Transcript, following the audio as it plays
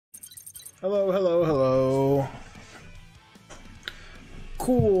Hello, hello, hello.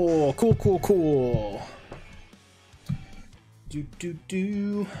 Cool, cool, cool, cool. Do, do,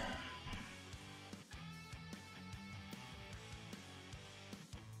 do.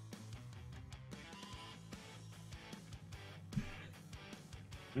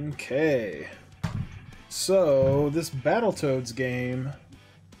 Okay. So, this Battletoads game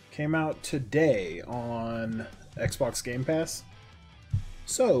came out today on Xbox Game Pass.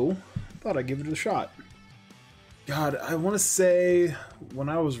 So, thought I'd give it a shot. God, I want to say when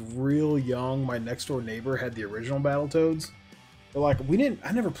I was real young, my next door neighbor had the original Battletoads. But like,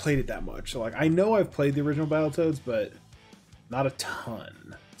 I never played it that much. So like, I know I've played the original Battletoads, but not a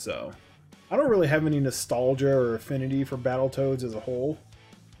ton. So, I don't really have any nostalgia or affinity for Battletoads as a whole.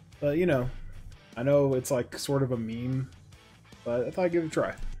 But, you know, I know it's like sort of a meme, but I thought I'd give it a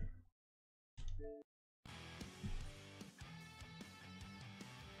try.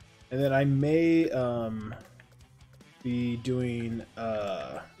 And then I may be doing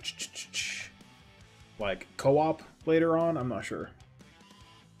like co-op later on. I'm not sure.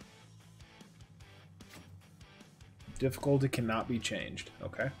 Difficulty cannot be changed.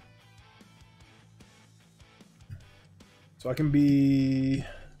 Okay. So I can be...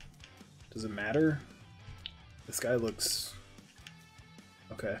 Does it matter? This guy looks...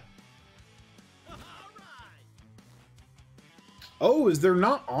 Okay. Oh, is there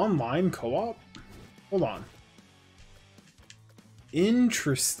not online co-op? Hold on.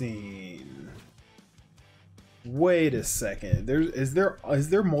 Interesting. Wait a second. Is there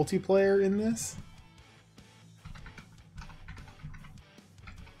multiplayer in this?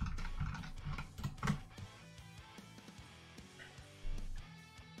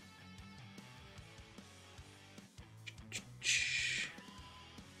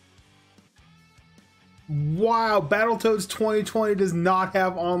 Wow, Battletoads 2020 does not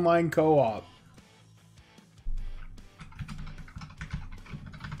have online co-op.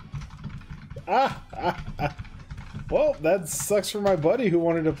 Well, that sucks for my buddy who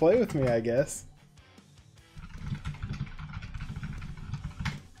wanted to play with me, I guess.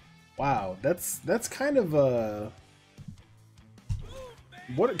 Wow, that's kind of a...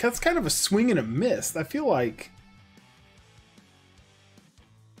 That's kind of a swing and a miss. I feel like...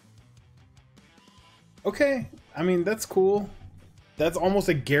 Okay, I mean, that's cool. That's almost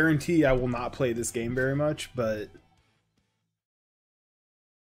a guarantee I will not play this game very much, but...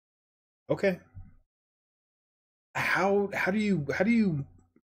 Okay. How do you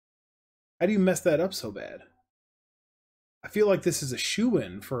mess that up so bad? I feel like this is a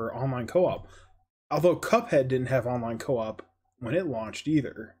shoo-in for online co-op. Although Cuphead didn't have online co-op when it launched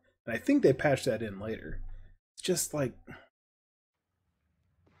either. And I think they patched that in later. It's just like...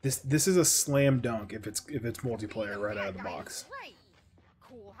 This is a slam dunk if it's multiplayer right out of the box.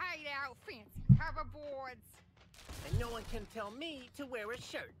 Cool hideout, fancy hoverboards. And no one can tell me to wear a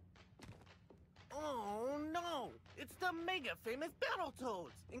shirt. Oh no! It's the mega famous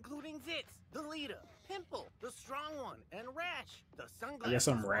Battletoads, including Zitz, the leader, Pimple, the strong one, and Rash, the sunglasses. I guess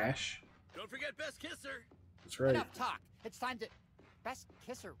I'm Rash. Don't forget Best Kisser. That's right. Enough talk. It's time to... Best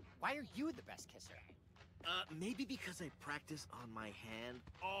kisser? Why are you the best kisser? Maybe because I practice on my hand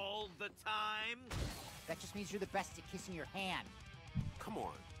all the time? That just means you're the best at kissing your hand. Come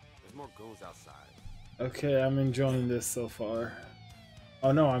on, there's more goals outside. Okay, I'm enjoying this so far.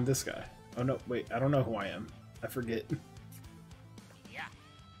 Oh no, I'm this guy. Oh no, wait, I don't know who I am. I forget. Yeah.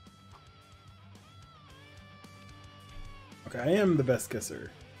 Okay, I am the best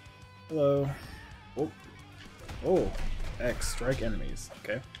kisser. Hello. Oh. Oh. X, strike enemies.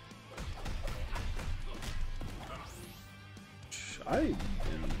 Okay. I am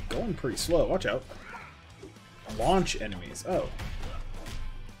going pretty slow. Watch out. Launch enemies. Oh.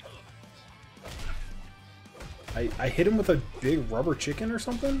 I hit him with a big rubber chicken or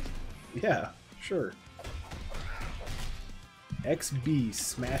something? Yeah, sure. XB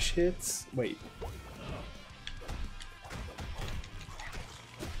smash hits. Wait.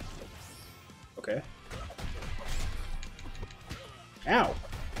 Okay. Ow!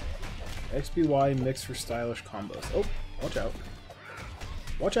 XBY mix for stylish combos. Oh, watch out.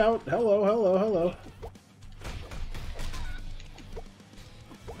 Watch out! Hello, hello, hello.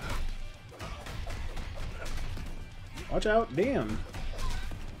 Watch out! Damn.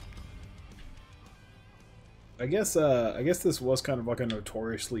 I guess this was kind of like a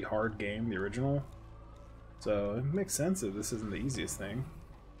notoriously hard game, the original. So it makes sense if this isn't the easiest thing.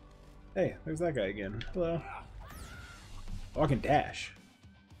 Hey, there's that guy again. Hello. Oh, I can dash.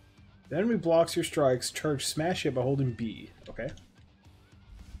 The enemy blocks your strikes. Charge smash it by holding B. Okay.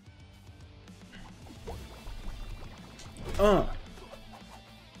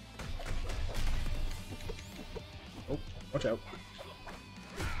 Watch out.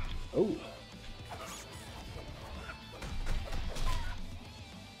 Oh.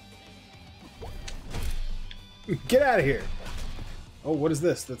 Get out of here! Oh, what is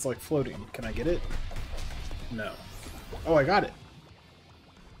this? That's like floating. Can I get it? No. Oh, I got it.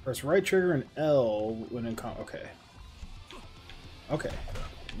 Press right trigger and L when in okay. Okay.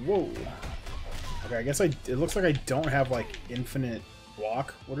 Whoa. Okay, I guess it looks like I don't have like infinite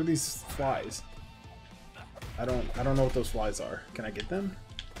block. What are these flies? I don't know what those flies are. Can I get them?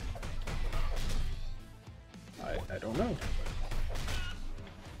 I don't know.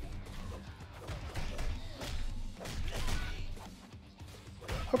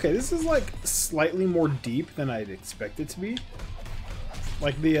 Okay, this is like slightly more deep than I'd expect it to be.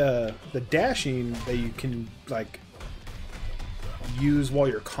 Like the dashing that you can like use while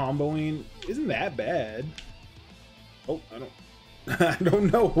you're comboing isn't that bad. Oh, I don't I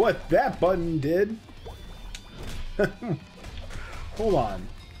don't know what that button did. Hold on.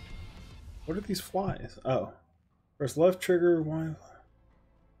 What are these flies? Oh. Press left trigger, one.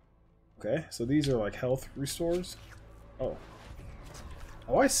 Okay, so these are like health restores. Oh.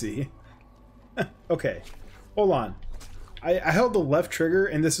 Oh, I see. Okay. Hold on. I held the left trigger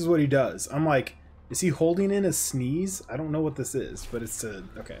and this is what he does. I'm like, is he holding in a sneeze? I don't know what this is, but it's a...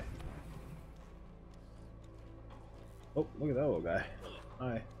 Okay. Oh, look at that little guy.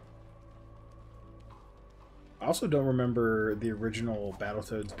 Hi. I also don't remember the original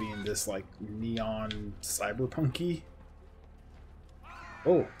Battletoads being this, like, neon cyberpunky.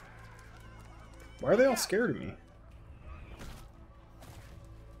 Oh. Why are they all scared of me?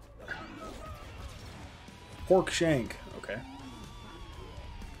 Pork shank. Okay.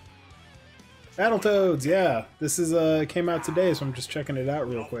 Battletoads, yeah. This is came out today, so I'm just checking it out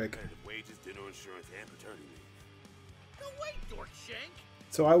real quick. Wages, dental insurance, and paternity leave. Go away, dork shank.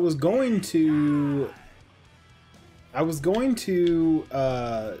 So I was going to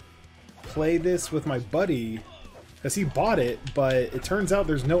play this with my buddy because he bought it, but it turns out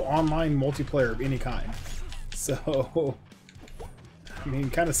there's no online multiplayer of any kind. So I mean,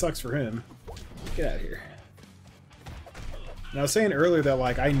 it kind of sucks for him. Get out of here. And I was saying earlier that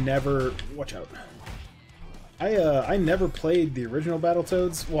like I never watch out. I never played the original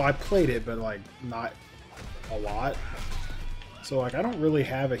Battletoads. Well, I played it, but like not a lot. So like I don't really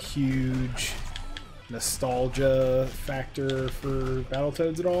have a huge nostalgia factor for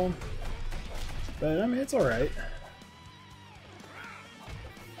Battletoads at all. But I mean, it's all right.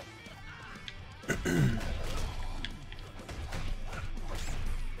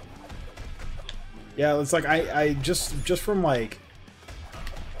 Yeah, it's like I just from like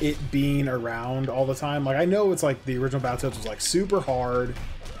it being around all the time. Like I know it's like the original Battletoads was like super hard,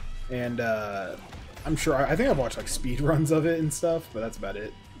 and I'm sure I think I've watched like speed runs of it and stuff, but that's about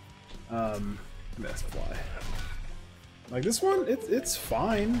it. That's a fly. Like this one, it's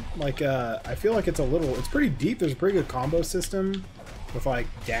fine. Like I feel like it's pretty deep. There's a pretty good combo system with like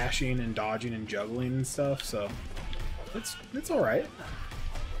dashing and dodging and juggling and stuff. So it's all right.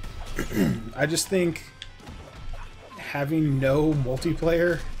 I just think having no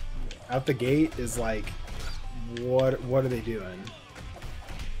multiplayer out the gate is like, what are they doing?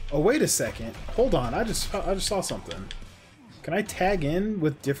 Oh wait a second, hold on. I just saw something. Can I tag in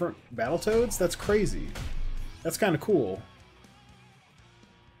with different Battletoads? That's crazy. That's kind of cool.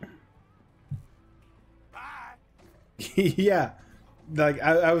 Yeah, like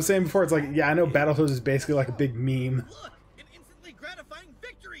I was saying before, it's like, yeah, I know Battletoads is basically like a big meme. Look, an instantly gratifying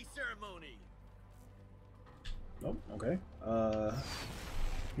victory ceremony. Oh, okay.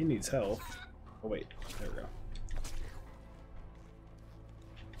 He needs health. Oh wait, there we go.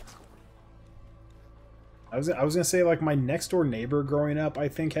 I was gonna say like my next door neighbor growing up, I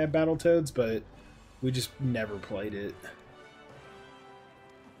think had Battletoads, but we just never played it.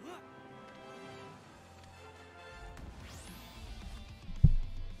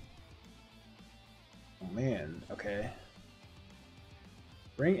 Oh man, okay.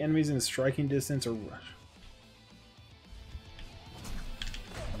 Bring enemies in striking distance or rush.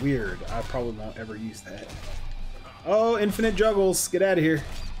 Weird. I probably won't ever use that. Oh, infinite juggles. Get out of here.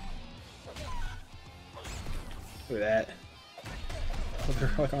 Look at that. Oh,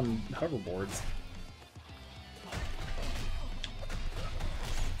 they're like on hoverboards.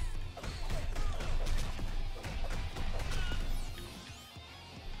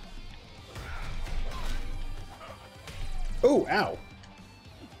 Oh, ow.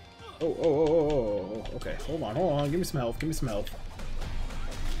 Oh. Okay, hold on. Give me some health.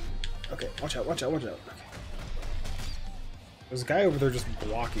 Okay, watch out. Okay. There's a guy over there just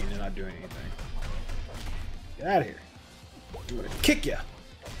blocking and not doing anything. Get out of here. I'm gonna kick ya.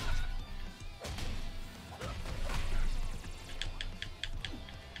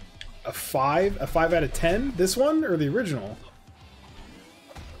 A 5? A 5 out of 10? This one or the original?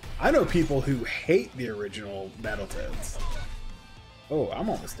 I know people who hate the original Battletoads. Oh, I'm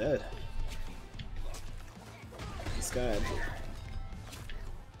almost dead. Get this guy out of here.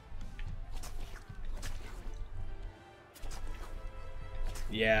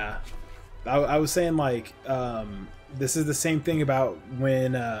 Yeah. I was saying, like, this is the same thing about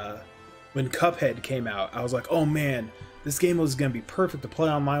when Cuphead came out. I was like, oh man, this game was going to be perfect to play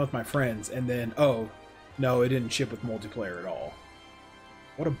online with my friends. And then, oh, no, it didn't ship with multiplayer at all.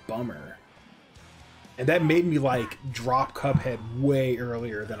 What a bummer. And that made me, like, drop Cuphead way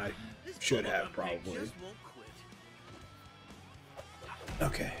earlier than I should have, probably.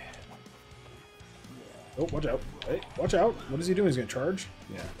 Okay. Oh, watch out. Hey, watch out. What is he doing? He's going to charge?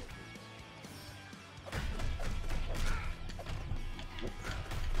 Yeah.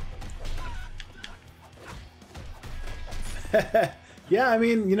 Yeah, I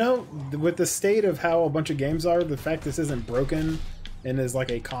mean, you know, with the state of how a bunch of games are, the fact this isn't broken and is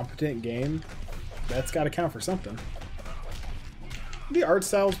like a competent game, that's got to count for something. The art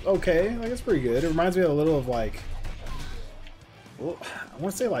style's okay, like it's pretty good. It reminds me a little of like, well, I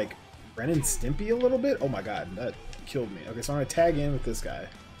want to say like Ren and Stimpy a little bit. Oh my god, that killed me. Okay, so I'm gonna tag in with this guy.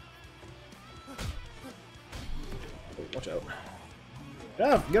 Oh, watch out!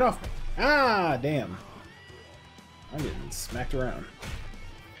 Get off! Get off! Ah, damn! I'm getting smacked around.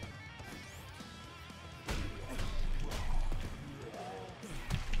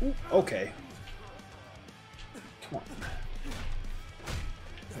 Ooh, okay. Come on.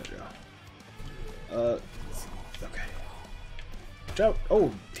 There we go. Okay. Watch out.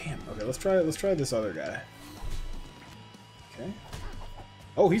 Oh, damn. Okay, let's try this other guy. Okay.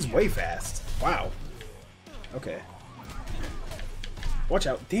 Oh, he's way fast. Wow. Okay. Watch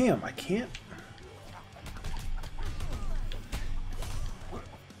out. Damn, I can't.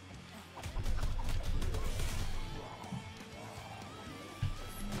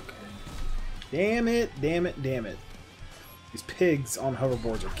 Damn it, damn it, damn it. These pigs on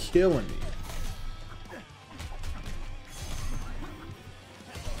hoverboards are killing me.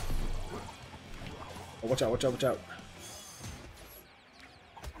 Oh, watch out, watch out, watch out.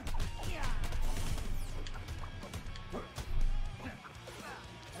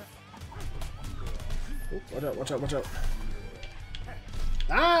 Oh, watch out, watch out, watch out.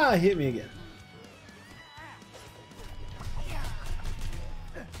 Ah, hit me again.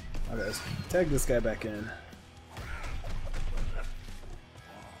 Okay, let's tag this guy back in.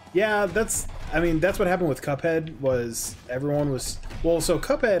 Yeah, that's what happened with Cuphead, was everyone was, well, so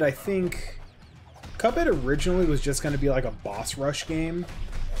Cuphead, I think, Cuphead originally was just going to be like a boss rush game,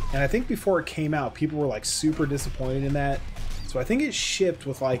 and I think before it came out, people were like super disappointed in that, so I think it shipped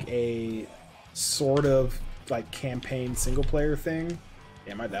with like a sort of like campaign single player thing.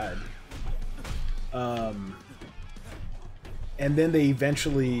 Damn, I died. And then they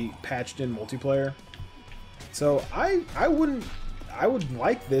eventually patched in multiplayer. So I would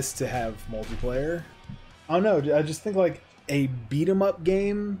like this to have multiplayer. I don't know, I just think like a beat 'em up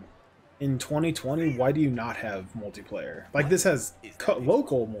game in 2020, why do you not have multiplayer? Like this has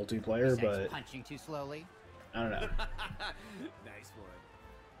local multiplayer, but punching too slowly. I don't know. Nice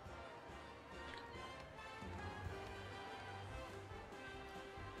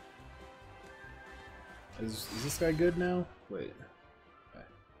one. Is this guy good now? Wait. Okay.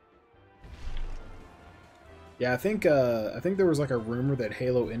 Yeah, I think there was like a rumor that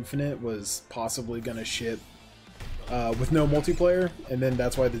Halo Infinite was possibly gonna ship with no multiplayer, and then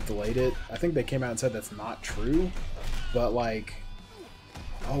that's why they delayed it. I think they came out and said that's not true, but like,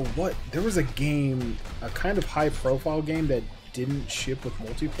 oh, what? There was a game, a kind of high-profile game that didn't ship with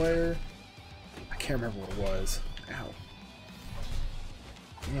multiplayer. I can't remember what it was. Ow.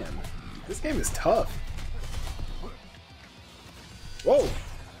 Man, this game is tough. Whoa!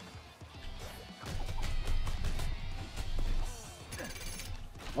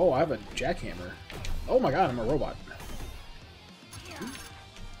 Oh, I have a jackhammer. Oh my god, I'm a robot.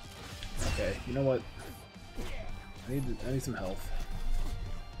 Okay, you know what? I need some health.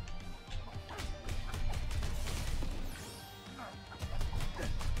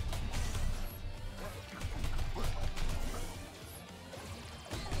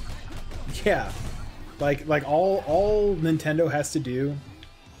 Yeah. Like all Nintendo has to do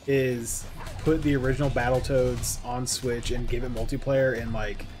is put the original Battletoads on Switch and give it multiplayer, and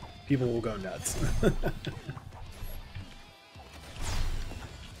like people will go nuts.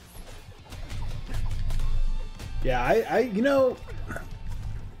 Yeah, I you know,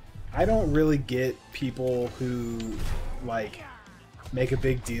 I don't really get people who like make a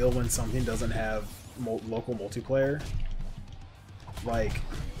big deal when something doesn't have local multiplayer. Like,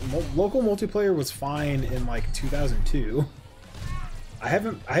 local multiplayer was fine in like 2002. I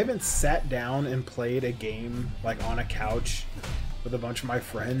haven't sat down and played a game like on a couch with a bunch of my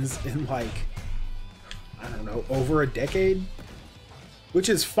friends in like, I don't know, over a decade. Which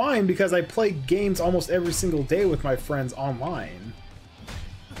is fine because I play games almost every single day with my friends online.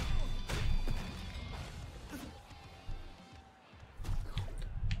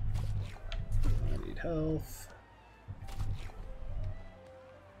 I need health.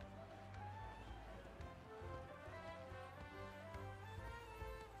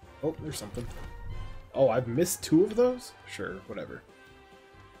 Oh, there's something. Oh, I've missed 2 of those? Sure, whatever.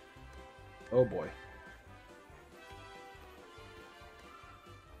 Oh boy.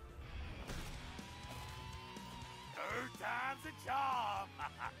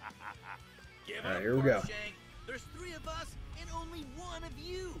 Alright, here we go. There's 3 of us and only 1 of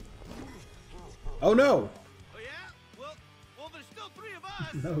you. Oh no! Oh yeah? Well, there's still 3 of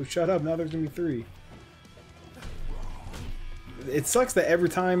us. No, shut up. Now there's gonna be 3. It sucks that every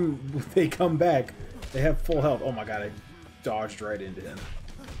time they come back, they have full health. Oh my god, I dodged right into him.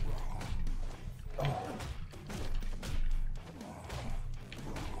 Oh.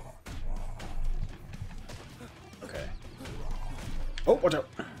 Okay. Oh, watch out.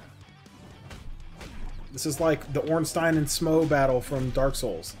 This is like the Ornstein and Smo battle from Dark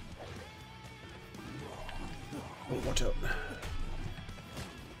Souls. Oh, watch out.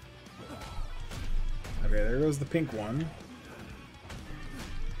 Okay, there goes the pink one.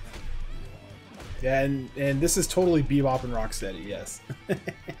 Yeah, and this is totally Bebop and Rocksteady, yes.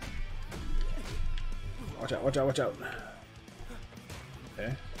 Watch out, watch out, watch out.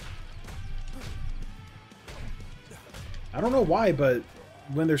 Okay. I don't know why, but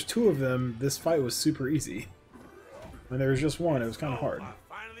when there's 2 of them, this fight was super easy. When there was just 1, it was kind of hard.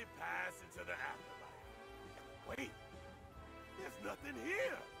 Finally pass into the afterlife. Wait, there's nothing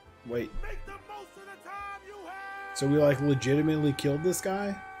here. Wait, Make the most of the time you have. so we like legitimately killed this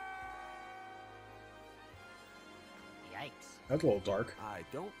guy? Yikes. That's a little dark. I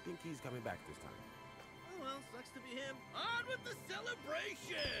don't think he's coming back this time. Oh well, sucks to be him. On with the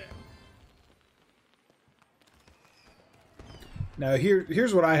celebration. Now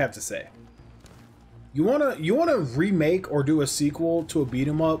here's what I have to say. You wanna remake or do a sequel to a beat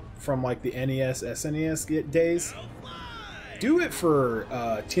 'em up from like the NES, SNES days? Do it for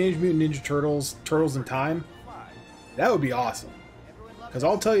Teenage Mutant Ninja Turtles, Turtles in Time. That would be awesome. Because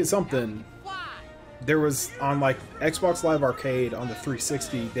I'll tell you something. There was on like Xbox Live Arcade on the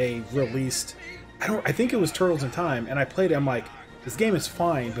 360, they released, I think it was Turtles in Time, and I played it. I'm like, this game is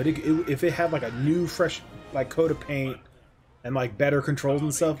fine, but if it had like a new, fresh like coat of paint and like better controls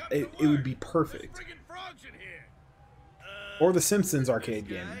and stuff, it would be perfect. Or the Simpsons arcade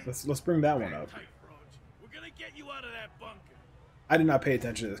game. Let's bring that one up. We're gonna get you out of that bunker. I did not pay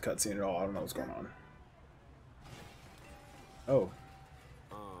attention to this cutscene at all. I don't know what's going on. Oh.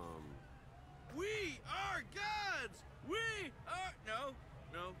 We are gods. We are no,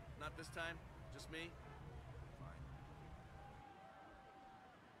 not this time. Just me.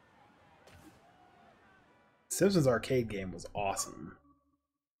 Simpsons arcade game was awesome.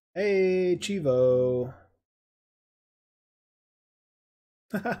 Hey, Chivo.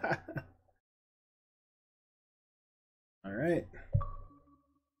 All right.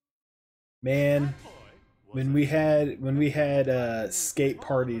 Man, when we had skate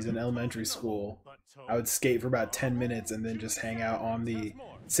parties in elementary school, I would skate for about 10 minutes and then just hang out on the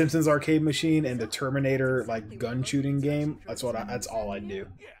Simpsons arcade machine and the Terminator like gun shooting game. That's all I do.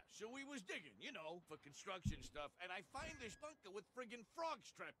 Yeah, so we was digging, for construction stuff, and I find this bunker with friggin'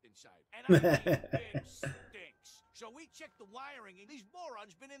 frogs trapped inside. And I mean, it stinks. So we checked the wiring, and these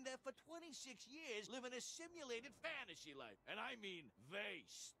morons been in there for 26 years living a simulated fantasy life. And I mean, they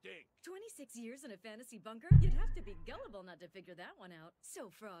stink. 26 years in a fantasy bunker? You'd have to be gullible not to figure that one out. So,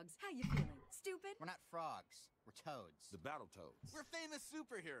 frogs, how you feeling? Stupid? We're not frogs. We're toads. The Battletoads. We're famous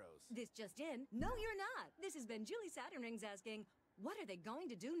superheroes. This just in. No, you're not. This has been Julie Saturn Rings asking, what are they going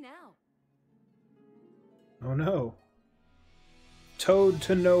to do now? Oh no. Toad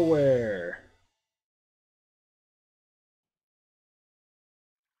to nowhere.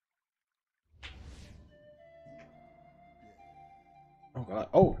 Oh god.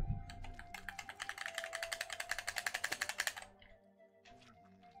 Oh.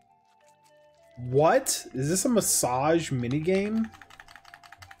 What? Is this a massage minigame?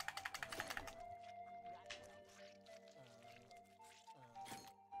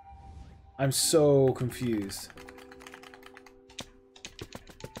 I'm so confused.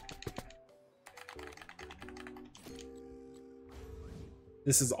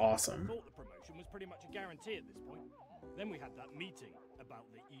 This is awesome. promotion was pretty much a guarantee at this point. Then we had that meeting about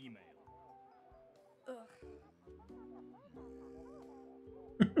the email.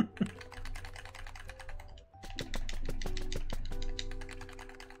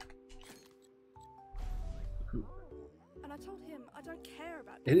 And I told him I don't care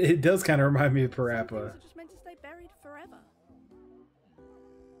about It does kind of remind me of Some Parappa. things are just meant to stay buried forever.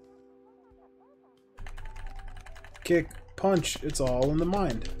 Kick, punch, it's all in the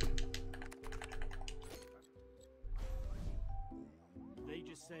mind. They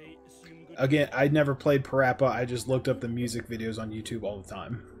just say assume good. Again, I never played Parappa, I just looked up the music videos on YouTube all the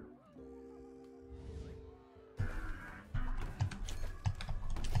time.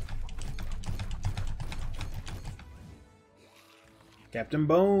 Captain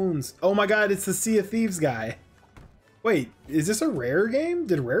Bones! Oh my god, it's the Sea of Thieves guy! Wait, is this a Rare game?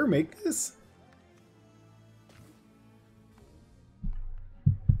 Did Rare make this?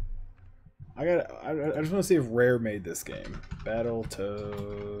 I just want to see if Rare made this game.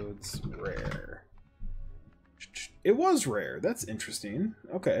 Battletoads Rare. It was Rare. That's interesting.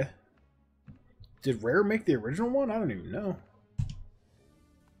 Okay. Did Rare make the original one? I don't even know.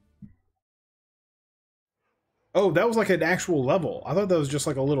 Oh, that was like an actual level. I thought that was just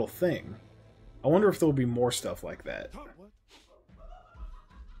like a little thing. I wonder if there'll be more stuff like that.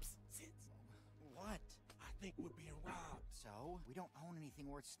 What? I think we're being robbed. So, we don't own anything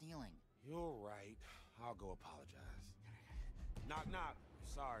worth stealing. You're right. I'll go apologize. Knock, knock.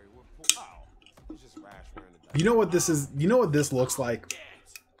 Sorry, we're Oh, it's just Rash wearing the dice. You know what this is? You know what this looks like?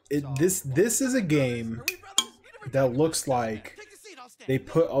 This is a game that looks like they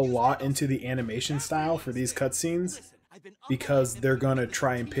put a lot into the animation style for these cutscenes because they're gonna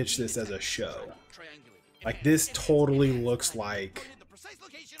try and pitch this as a show. Like this totally looks like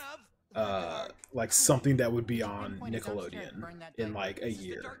something that would be on Nickelodeon in like a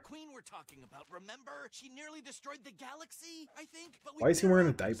year. Dark Queen we're talking about. Remember? She nearly destroyed the galaxy, I think. But Why is he wearing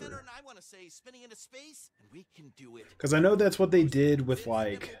a diaper? And I want to say spinning into space, and we can do it. Because I know that's what they did with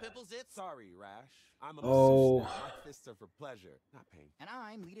like. Sorry, Rash. I'm a Oh. musician. My fists are for pleasure, not pain. And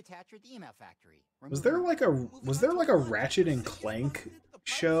I'm lead attacher at the email factory. Was there like a Ratchet and Clank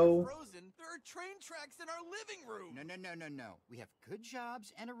show? There are train tracks in our living room. No. We have good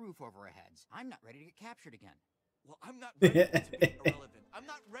jobs and a roof over our heads. I'm not ready to get captured again. Well, I'm not ready to be irrelevant. I'm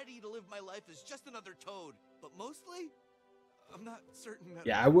not ready to live my life as just another toad. But mostly, I'm not certain that...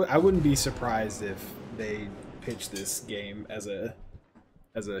 Yeah, I wouldn't be surprised if they pitch this game as a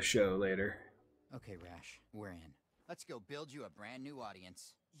show later. Okay, Rash, we're in. Let's go build you a brand new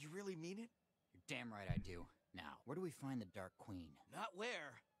audience. You really mean it? You're damn right I do. Now, where do we find the Dark Queen? Not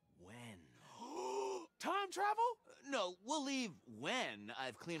where. When? Time travel? No, we'll leave when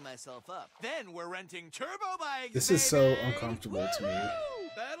I've cleaned myself up. Then we're renting turbo bikes. This is so uncomfortable to me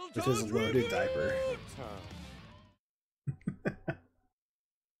with his loaded diaper.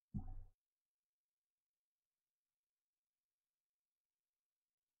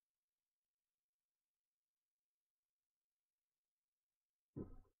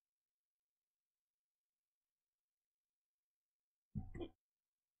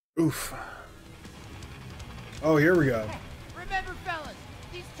 Oof. Oh, here we go. Remember, fellas,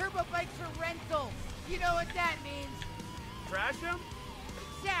 these turbo bikes are rentals. You know what that means. Trash him?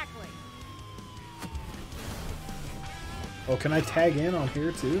 Exactly. Oh, can I tag in on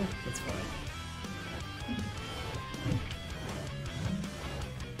here too? That's fine.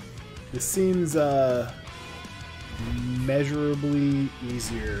 This seems measurably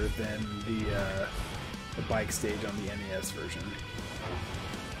easier than the bike stage on the NES version.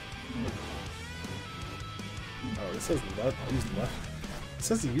 Oh, it says left. Use left. It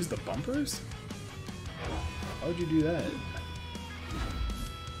says to use the bumpers. How would you do that?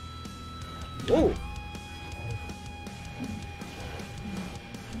 Whoa!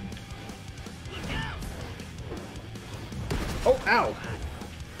 Oh, ow!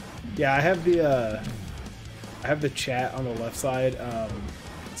 Yeah, I have the chat on the left side.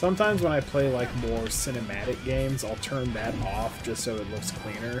 Sometimes when I play like more cinematic games, I'll turn that off just so it looks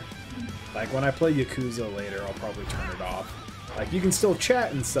cleaner. Like when I play Yakuza later, I'll probably turn it off. Like you can still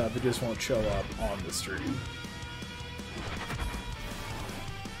chat and stuff, it just won't show up on the stream.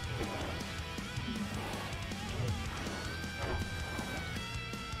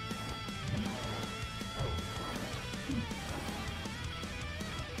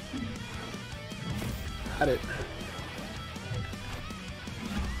 Got it.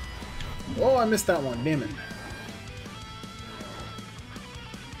 Oh, I missed that one, damn it.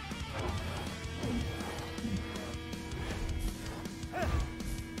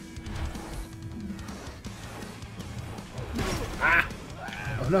 Ah!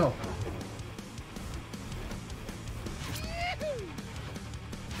 Oh no.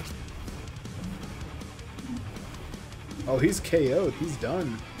 Oh, he's KO'd. He's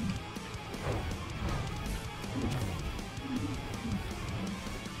done.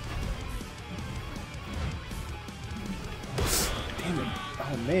 Damn it.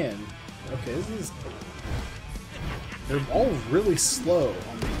 Oh, man. Okay, this is... They're all really slow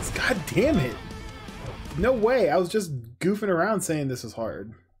on these. God damn it. No way. I was just goofing around saying this was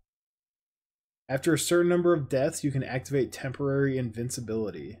hard. After a certain number of deaths, you can activate temporary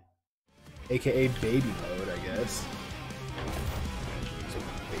invincibility. AKA baby mode, I guess.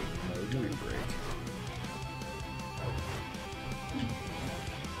 Baby mode, give me a break.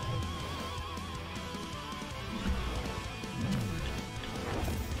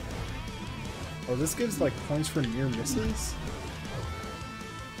 Oh, this gives like points for near misses?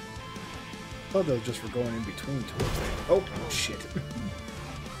 I thought that was just for going in between towards it. Oh, shit.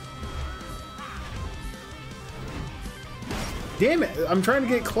 Damn it! I'm trying to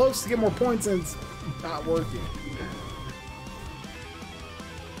get close to get more points and it's not working.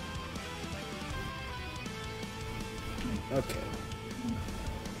 Okay.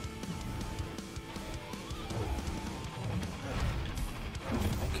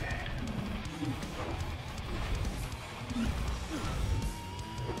 Okay.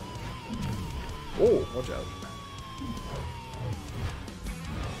 Oh, watch out.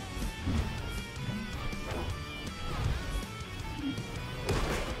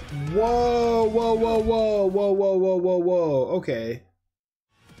 Whoa, whoa, whoa, whoa, whoa, whoa, whoa, whoa, whoa. Okay.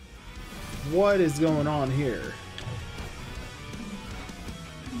 What is going on here?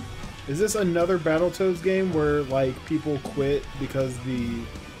 Is this another Battletoads game where, like, people quit because the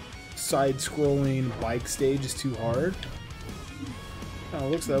side-scrolling bike stage is too hard? Kinda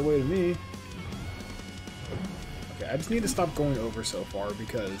looks that way to me. Okay, I just need to stop going over so far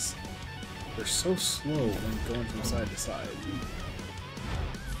because they're so slow when going from side to side.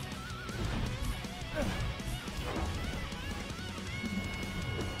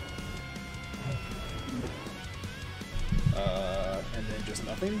 And then just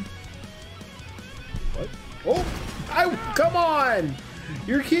nothing? What? Oh! Come on!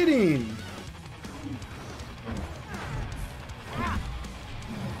 You're kidding!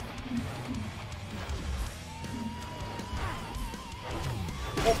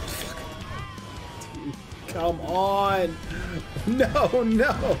 Oh, fuck. Dude, come on! No,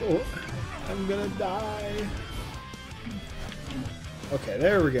 no! I'm gonna die. Okay,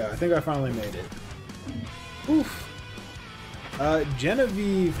 there we go. I think I finally made it. Oof.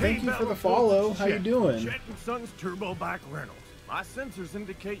 Genevieve, thank you for the follow. How you doing? Jet & Son's Turbo Bike Rentals. My sensors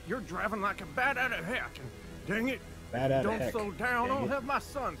indicate you're driving like a bat out of heck, and dang it, Bat out of don't heck. slow down, Dang I'll it. have my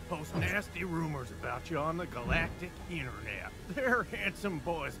sons post nasty rumors about you on the galactic internet. They're handsome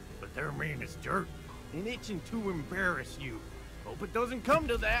boys, but they're mean as dirt and itching to embarrass you. Hope it doesn't come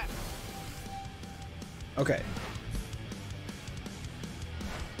to that. Okay.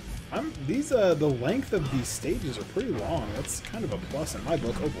 The length of these stages are pretty long. That's kind of a plus in my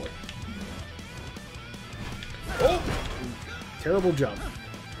book. Oh boy. Oh! Terrible jump.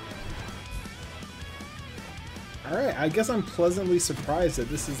 Alright, I guess I'm pleasantly surprised that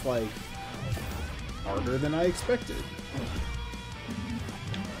this is, like, harder than I expected.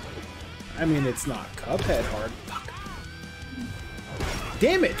 I mean, it's not Cuphead hard. Fuck.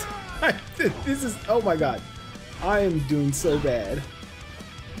 Damn it! This is... Oh my god. I am doing so bad.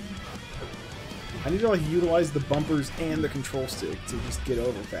 I need to, like, utilize the bumpers and the control stick to just get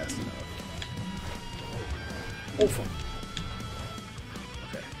over fast enough. Oh, fuck.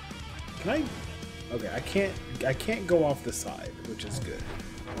 Okay. Can I... Okay, I can't go off the side, which is good.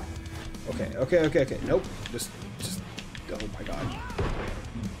 Okay. Nope. Just... Oh my god.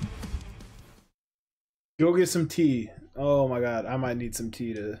 Go get some tea. Oh my god, I might need some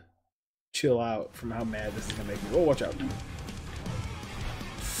tea to chill out from how mad this is gonna make me. Oh, watch out.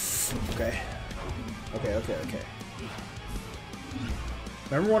 Okay. Okay.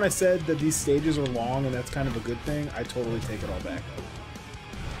 Remember when I said that these stages are long and that's kind of a good thing? I totally take it all back.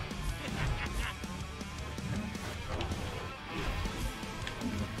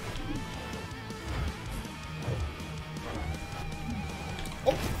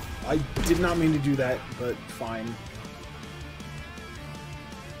 Oh! I did not mean to do that, but fine.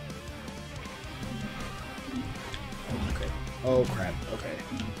 Okay. Oh crap. Okay.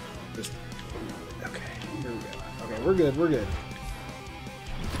 Just... Okay, here we go. Okay, we're good.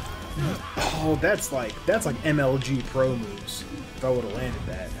 Oh, that's like MLG Pro moves. If I would have landed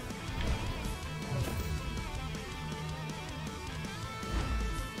that.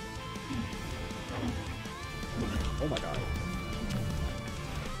 Oh my god.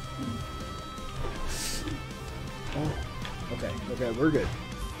 Oh, okay, we're good.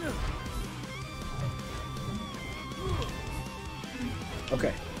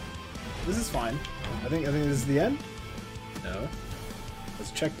 Okay. This is fine. I think this is the end? No.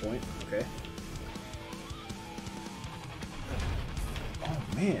 That's a checkpoint. Okay. Oh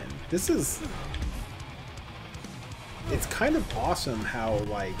man, this is... It's kind of awesome how,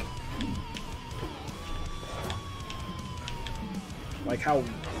 like how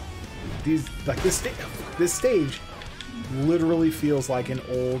these, like this stage literally feels like an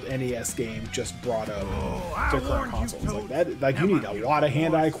old NES game just brought up to current consoles. Like that, like you need a lot of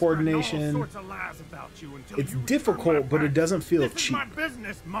hand-eye coordination. It's difficult, but it doesn't feel cheap. This is my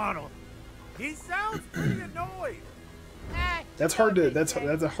business model. He sounds pretty annoyed. That's hard to. That's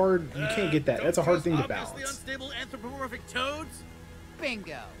a hard. You can't get that. That's a hard thing to balance. Unstable anthropomorphic toads.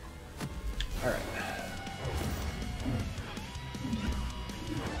 Bingo. All right.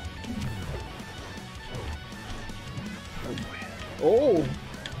 Oh.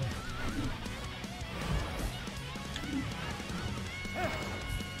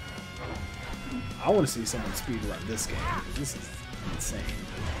 I want to see someone speedrun this game. This is insane.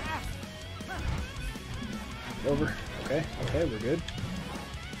 Over. Okay. Okay, we're good.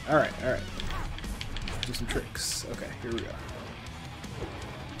 All right. All right. Let's do some tricks. Okay, here we go.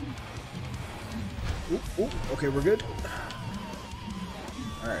 Oop, oop. Okay, we're good.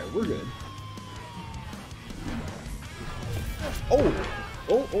 All right, we're good. Oh!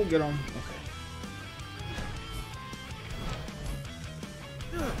 Oh, oh, get on. Okay.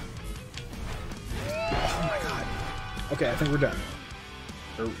 Oh my god. Okay, I think we're done.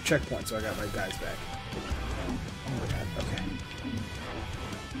 Or checkpoint, so I got my guys back. Oh my god, okay.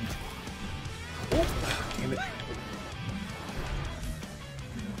 Oh, damn it.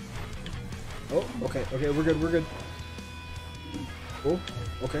 Oh, okay, okay, we're good, we're good. Oh,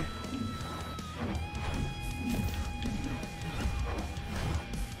 okay.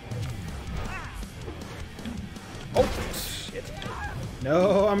 Oh, shit.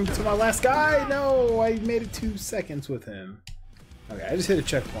 No, I'm to my last guy. No, I made it 2 seconds with him. Okay, I just hit a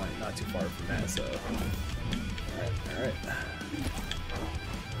checkpoint not too far from that, so. Alright, alright.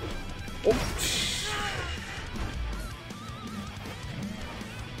 Oh, shit.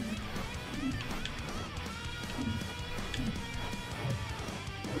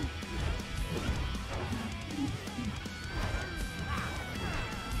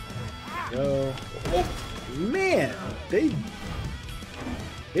 Go. Oh, man, they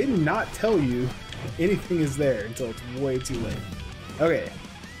did not tell you anything is there until it's way too late. Okay,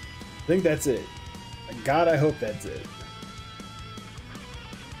 I think that's it. God, I hope that's it.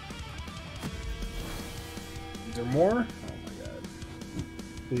 Is there more? Oh my god.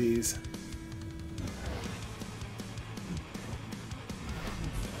 Please.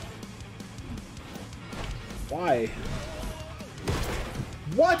 Why?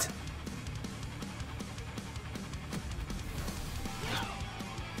 What?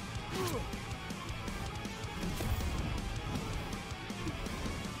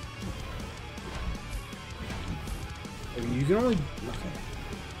 You can only... Okay.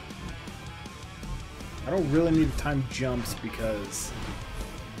 I don't really need to time jumps because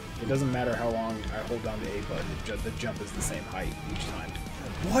it doesn't matter how long I hold down the A button. The jump is the same height each time.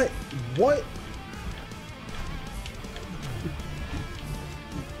 What? What?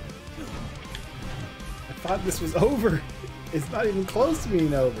 I thought this was over. It's not even close to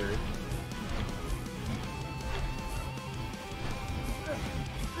being over.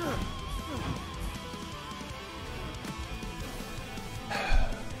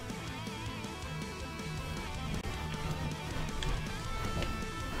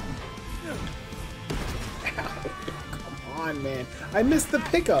 Man, I missed the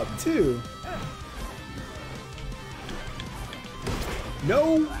pickup too.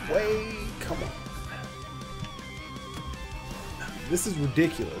 No way! Come on. This is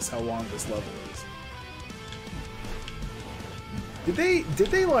ridiculous how long this level is. Did they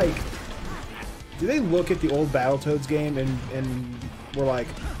look at the old Battletoads game and were like,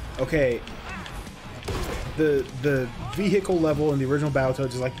 okay, the vehicle level in the original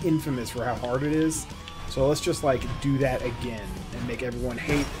Battletoads is like infamous for how hard it is. So let's just like do that again and make everyone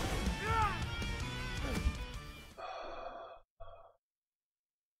hate.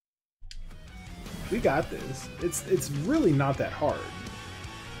 We got this. It's really not that hard.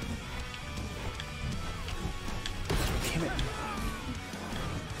 Damn it.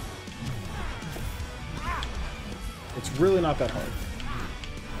 It's really not that hard.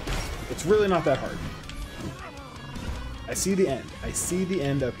 It's really not that hard. I see the end. I see the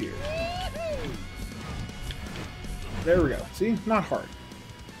end up here. There we go. See? Not hard.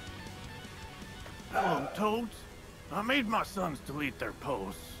 Toads, I made my sons delete their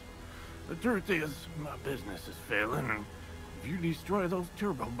posts. The truth is, my business is failing, and If you destroy those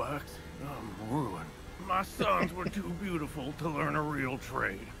turbo bikes, I'm ruined. My sons were too beautiful to learn a real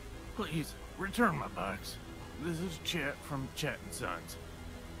trade. Please, return my bikes. This is Chet from Chet & Sons.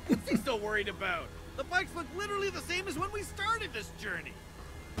 What's he so worried about? The bikes look literally the same as when we started this journey.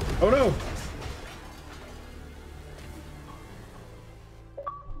 Oh no!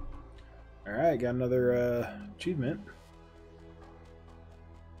 Alright, got another achievement.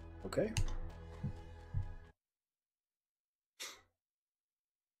 Okay.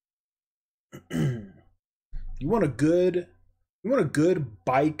 You want a good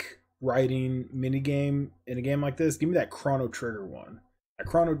bike riding minigame in a game like this? Give me that Chrono Trigger one. That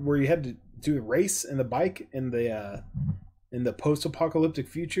Chrono where you had to do the race and the bike in the post-apocalyptic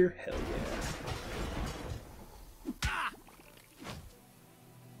future. Hell yeah.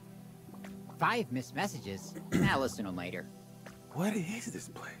 5 missed messages. I'll listen to them later. What is this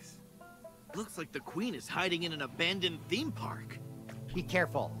place? Looks like the Queen is hiding in an abandoned theme park. Be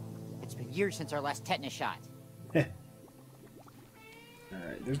careful. It's been years since our last tetanus shot.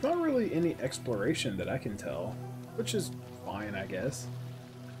 Alright, there's not really any exploration that I can tell, which is fine, I guess.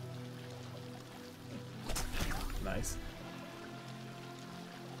 Nice.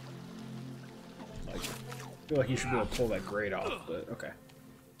 Like, I feel like you should be able to pull that grate off, but okay.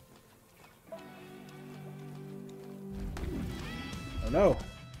 Oh no!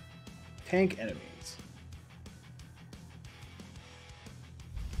 Tank enemies.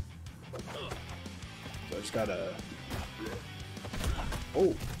 So I just gotta...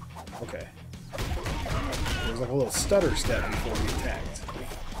 Oh! Okay. There's like a little stutter step before we attacked.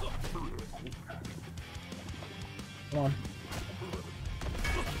 Come on.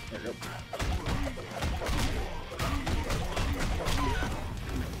 There we go.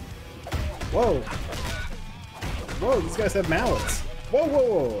 Whoa! Whoa, these guys have mallets. Whoa, whoa,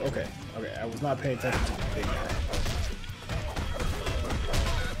 whoa. Okay, okay, I was not paying attention to the big guy.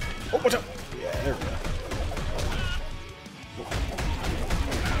 Oh, watch out! Yeah, there we go.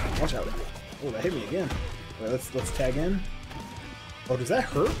 Watch out. Oh, that hit me again. Wait, let's tag in. Oh, does that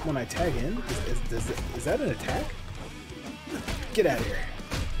hurt when I tag in? Is that an attack? Get out of here.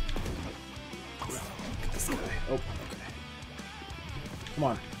 Get this guy. Oh, okay. Come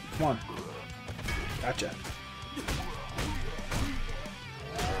on. Come on. Gotcha.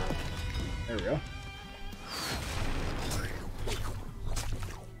 There we go.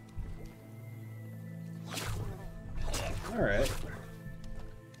 Alright.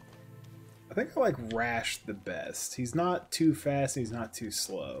 I think I like Rash the best. He's not too fast, he's not too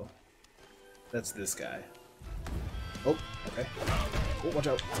slow. That's this guy. Oh, okay. Oh, watch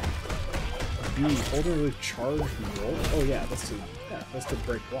out. B, hold and really charge and roll. Oh yeah, that's to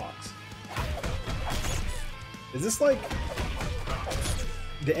break blocks. Is this like...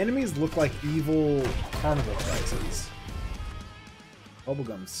 The enemies look like evil carnival prices.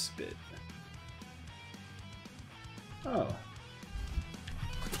 Bubblegum spit. Oh.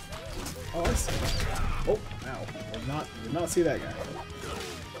 Oh, I see. Oh, ow. Did not see that guy.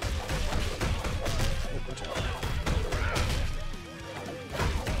 Oh, watch out.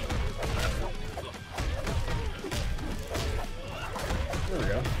 There we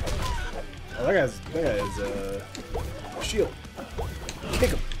go. Oh, that guy is shield.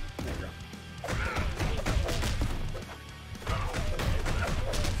 Kick him. There we go.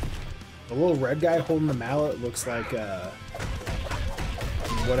 The little red guy holding the mallet looks like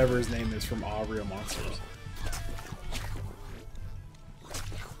whatever his name is from All Real Monsters.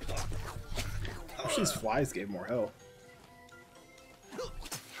 I wish these flies gave more health.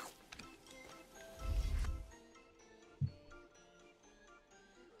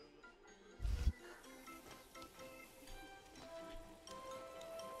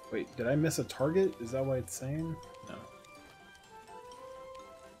 Wait, did I miss a target? Is that what it's saying? No.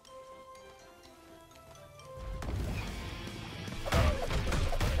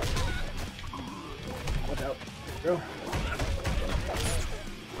 Watch out. Go.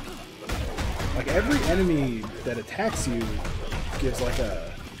 Like every enemy that attacks you gives like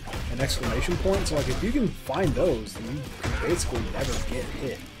an exclamation point. So like if you can find those, then you can basically never get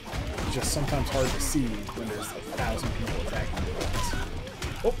hit. It's just sometimes hard to see when there's 1,000 people attacking you at once.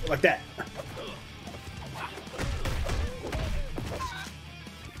 Oh, like that.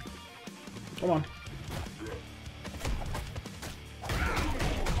 Come on.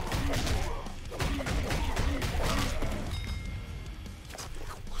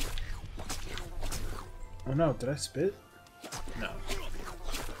 Oh no, did I spit? No. There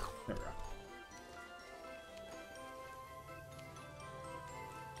we go.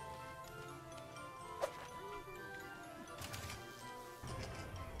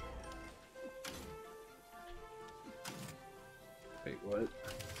 what?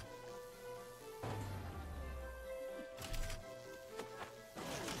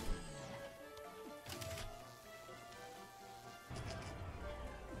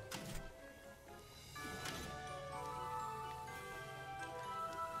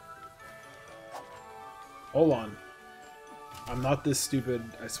 Hold on. I'm not this stupid,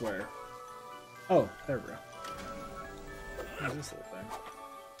 I swear. Oh, there we go. What's this little thing?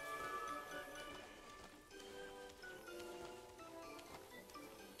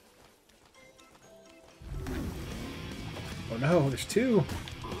 Oh no, there's two!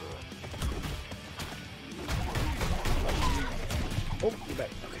 Oh, you're back.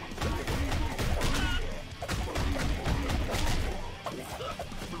 Okay.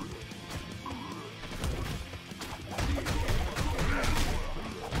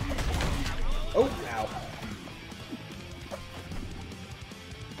 Oh, ow.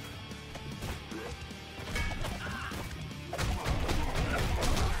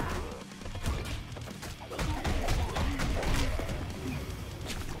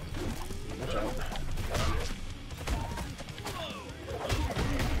 Watch out.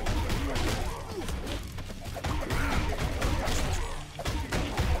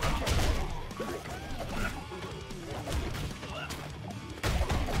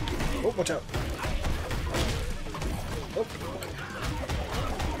 Oh, watch out. Oh, okay.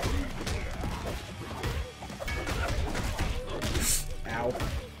 Ow.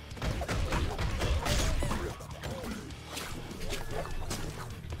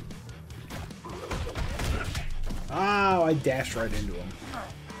 Oh, I dashed right into him.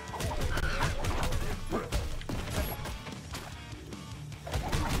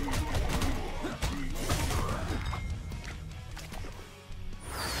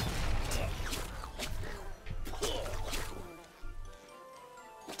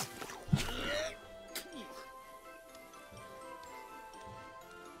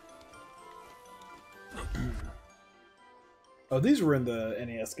 Oh, these were in the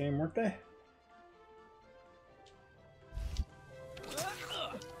NES game, weren't they?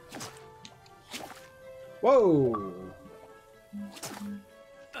 Whoa!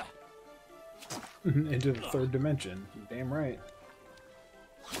 Into the third dimension. Damn right.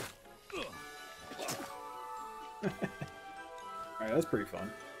 Alright, that's pretty fun.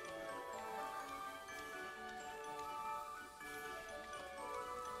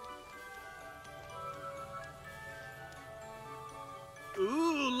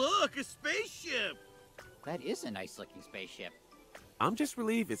 Ooh, look, a spaceship! That is a nice-looking spaceship. I'm just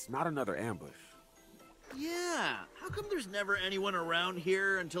relieved it's not another ambush. Yeah, how come there's never anyone around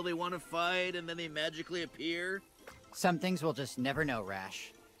here until they want to fight and then they magically appear? Some things we'll just never know,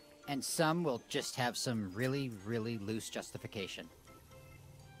 Rash. And some will just have some really, really loose justification.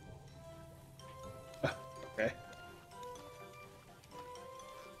 Okay.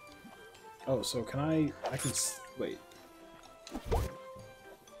 Oh, so can I can wait.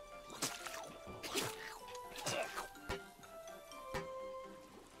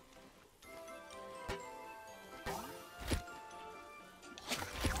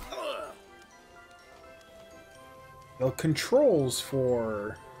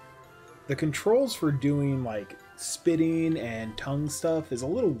 The controls for doing like spitting and tongue stuff is a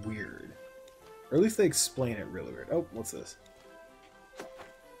little weird. Or at least they explain it really weird. Oh, what's this?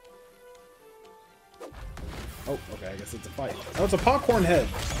 Oh, okay, I guess it's a fight. Oh, it's a popcorn head!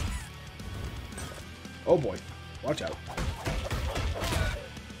 Oh boy. Watch out.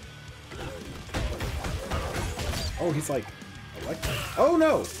 Oh, he's like electric. Oh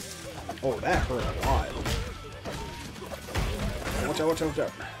no! Oh, that hurt a lot. Watch out, watch out, watch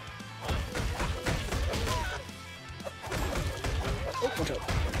out. Oh, watch out.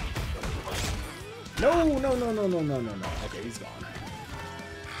 No, no, no, no, no, no, no, no. Okay, he's gone.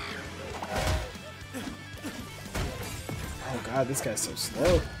 Oh god, this guy's so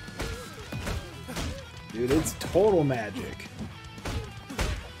slow. Dude, it's total magic.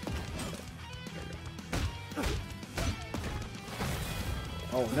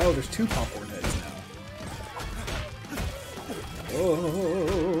 Oh no, there's two popcorn heads now.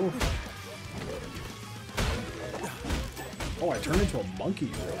 Oh. Oh, I turned into a monkey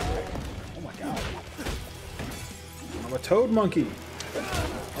real quick. Oh my god. I'm a toad monkey.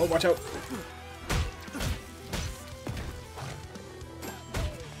 Oh, watch out.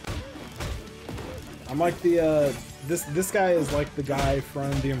 I'm like the this guy is like the guy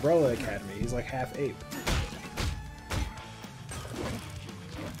from the Umbrella Academy. He's like half ape.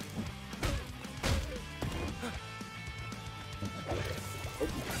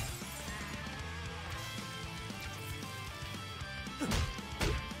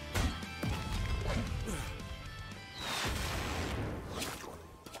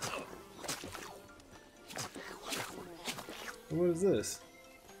 What is this?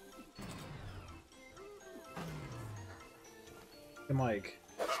 I'm like...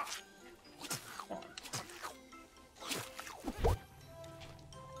 Come on.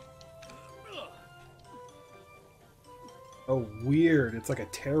 Oh, weird. It's like a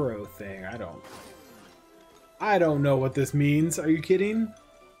tarot thing. I don't know what this means. Are you kidding?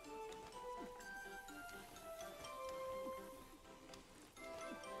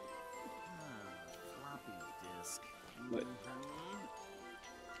 What?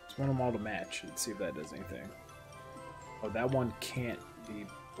 Just want them all to match and see if that does anything. Oh, that one can't be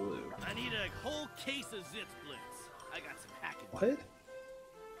blue. I need a whole case of Zits Blitz. I got some hacking. What?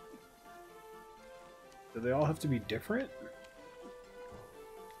 Do they all have to be different?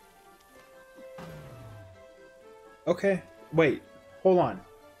 Okay. Wait. Hold on.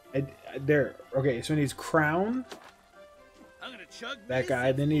 There. Okay, so it needs crown. I'm gonna chug That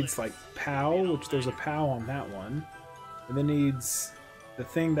guy. Then needs like POW, which there's a POW on that one. And then needs the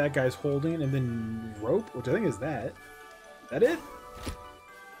thing that guy's holding, and then rope, which I think is that. That it?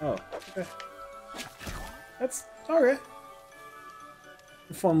 Oh, okay. That's okay.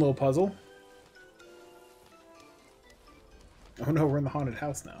 A fun little puzzle. Oh no, we're in the haunted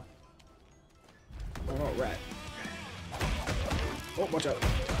house now. Oh no, rat. Oh, watch out.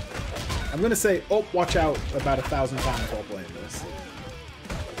 I'm gonna say, oh, watch out about 1,000 times while playing this.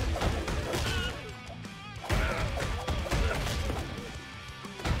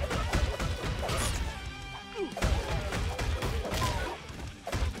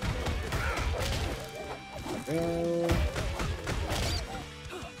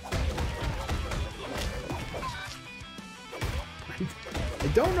 I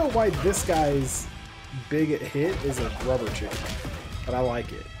don't know why this guy's big hit is a rubber chicken, but I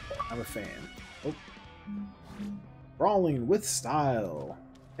like it. I'm a fan. Oh. Brawling with style.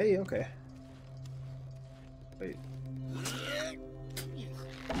 Hey, okay. Wait.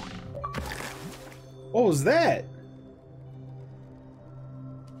 What was that?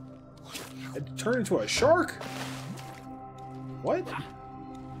 It turned into a shark? What?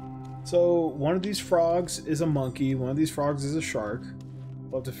 So, one of these frogs is a monkey, one of these frogs is a shark.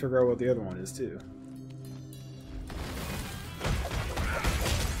 We'll have to figure out what the other one is, too.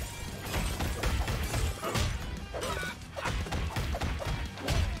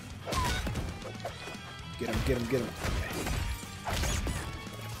 Get him, get him, get him.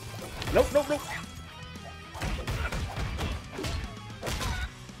 Nope, nope, nope.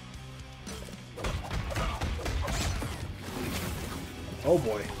 Oh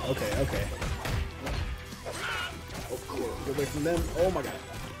boy. Okay, okay. Oh, get away from them. Oh my god.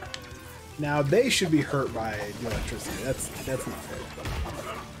 Now they should be hurt by the electricity. That's not fair.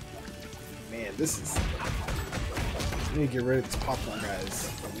 Man, this is... I need to get rid of these popcorn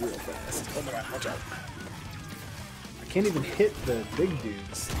guys real fast. Oh my god, watch out. I can't even hit the big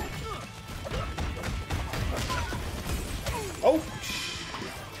dudes. Oh!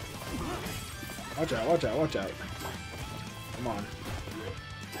 Watch out, watch out, watch out. Come on.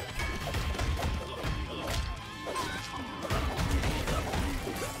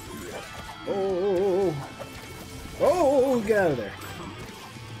 Oh, oh, get out of there.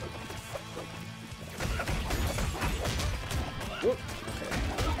 Whoop. Okay.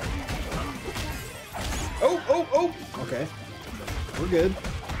 Oh, oh, oh. Okay. We're good.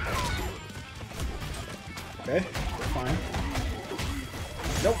 Okay, fine.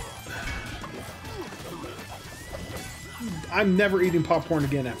 Nope. I'm never eating popcorn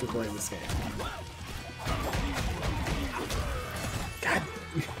again after playing this game. God,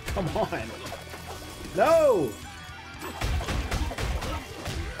 come on. No!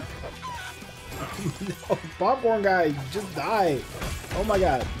 No, popcorn guy, just die. Oh my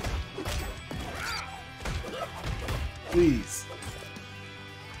god. Please.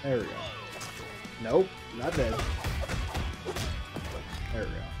 There we go. Nope, not dead. There we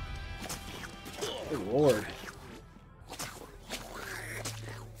go. Good lord.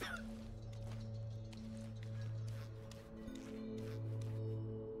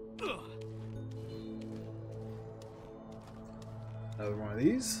 Another one of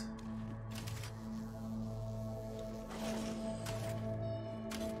these.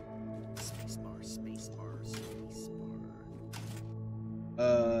 Spacebar, spacebar, spacebar.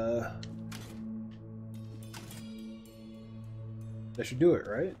 That should do it,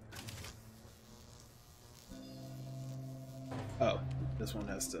 right? Oh, this one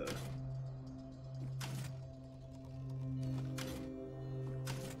has to...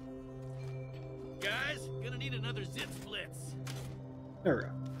 Guys, gonna need another Zits Blitz. There we go.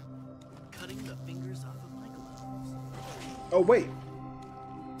 Cutting the fingers off of my gloves. Oh, wait.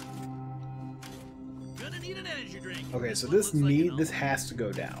 Gonna need an energy Here's your drink. Okay, so One this looks like an this has to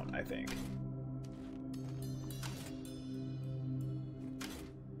go down, I think.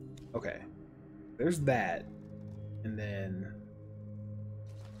 Okay. There's that. And then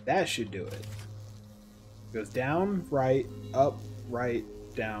that should do it. Goes down, right, up, right,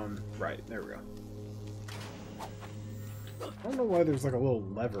 down, right. There we go. I don't know why there's like a little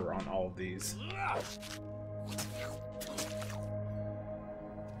lever on all of these.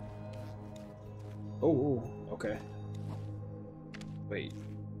 Oh, okay. Wait.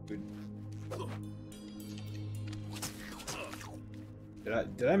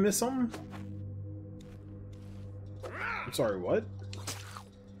 Did I miss something? I'm sorry, what?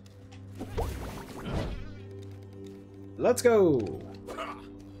 Let's go!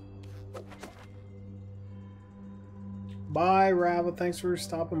 Bye, Rava. Thanks for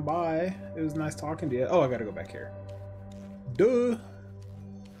stopping by. It was nice talking to you. Oh, I gotta go back here. Duh!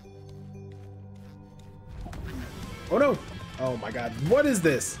 Oh no! Oh my god, what is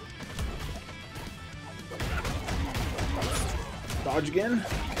this? Dodge again?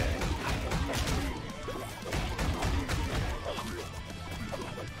 Okay.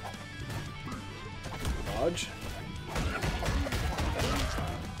 Dodge.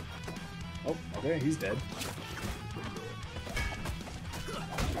 Oh, okay, he's dead.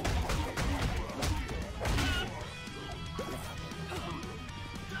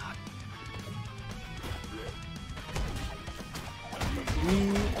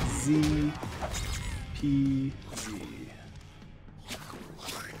 Easy peasy.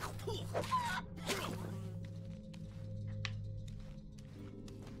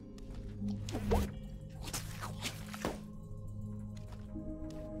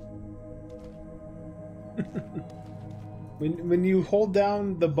 When you hold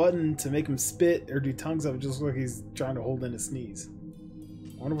down the button to make him spit or do tongues up, it just looks like he's trying to hold in a sneeze.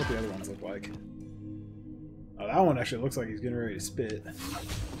 I wonder what the other ones look like. Oh, that one actually looks like he's getting ready to spit.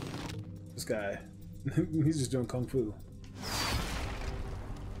 This guy, he's just doing kung fu.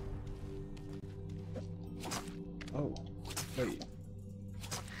 Oh, wait.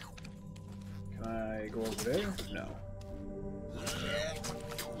 Can I go over there? No.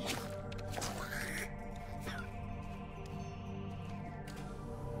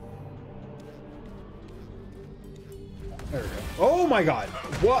 There we go. Oh my god!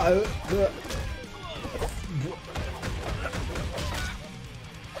 What?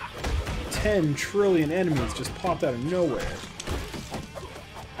 10 trillion enemies just popped out of nowhere.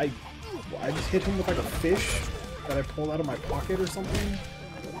 I just hit him with like a fish that I pulled out of my pocket or something.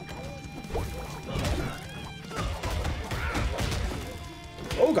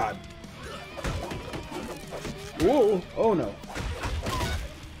 Oh god! Whoa! Oh no!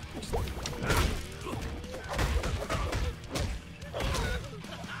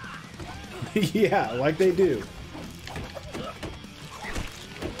 Yeah, like they do.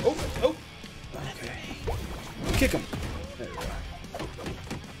 Oh, oh. Okay. Kick him. There we go.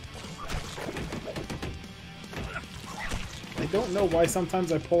 I don't know why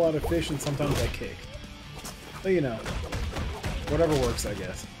sometimes I pull out a fish and sometimes I kick. But you know, whatever works, I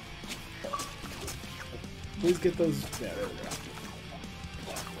guess. Please get those. Yeah, there we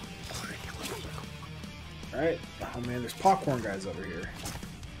go. Alright. Oh man, there's popcorn guys over here.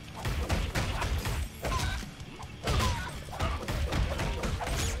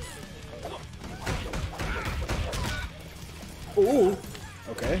 Oh,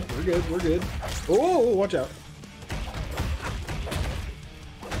 okay, we're good, we're good. Oh, watch out.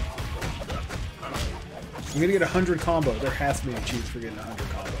 I'm gonna get 100 combo. There has to be a cheat for getting 100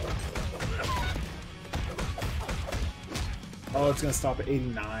 combo. Oh, it's gonna stop at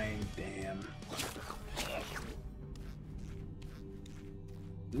 89. Damn.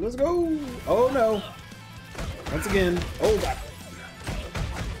 Let's go. Oh no. Once again. Oh god.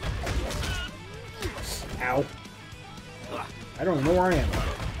 Ow. I don't know where I am.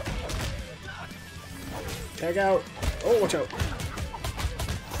 Tag out. Oh, watch out.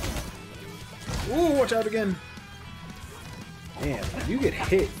 Ooh, watch out again. Man, when you get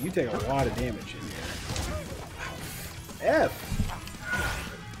hit, you take a lot of damage in here. F.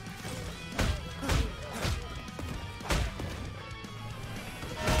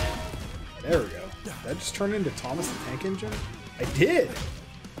 There we go. Did that just turn into Thomas the Tank Engine? I did!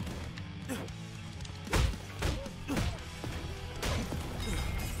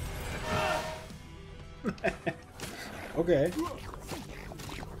 Okay.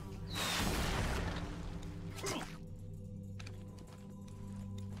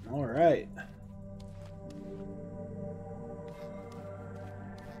 All right.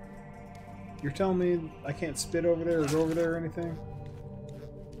 You're telling me I can't spit over there or go over there or anything?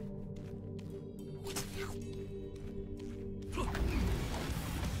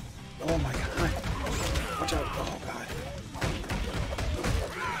 Oh my god. Watch out. Oh god.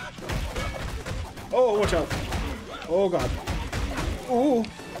 Oh, watch out. Oh god. Ooh.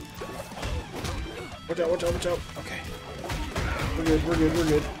 Watch out, watch out, watch out. Okay. We're good, we're good, we're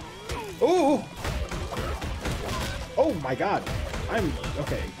good. Ooh. Oh my god.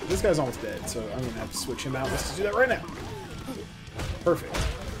 Okay. This guy's almost dead, so I'm gonna have to switch him out. Let's just do that right now. Perfect.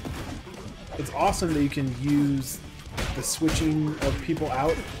 It's awesome that you can use the switching of people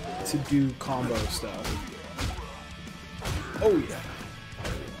out to do combo stuff. Oh yeah.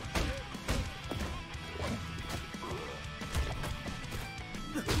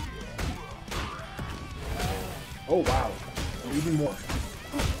 Oh wow. Even more.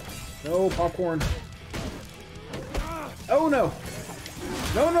 No popcorn. Oh no.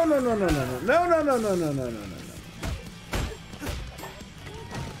 No no no no no no no no no no no no no no no.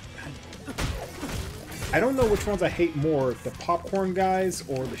 I don't know which ones I hate more, the popcorn guys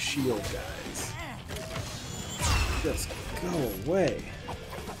or the shield guys. Just go away.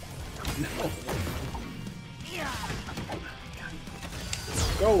 No.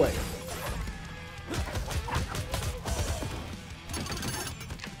 Go away.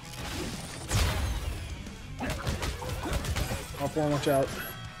 Popcorn, watch out.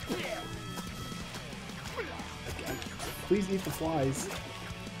 Please eat the flies.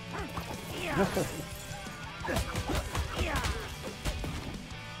 No.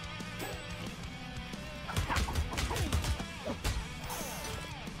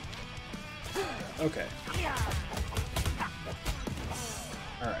 Okay.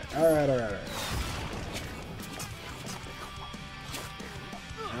 Alright, alright, alright, alright.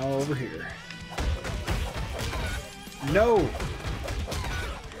 Now over here. No!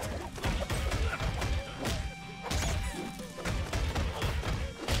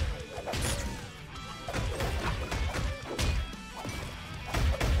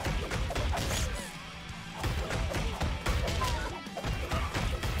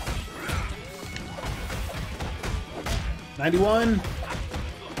 $91,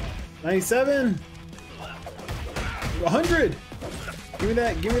 $97, $100. Give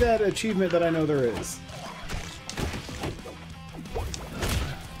me that achievement that I know there is.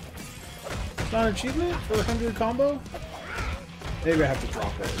 It's not an achievement for 100 combo? Maybe I have to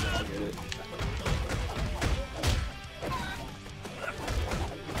drop it and I'll get it.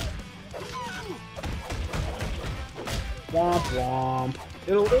 Womp womp.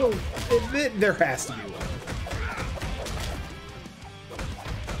 There has to be one.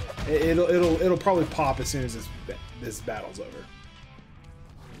 It'll probably pop as soon as this battle's over.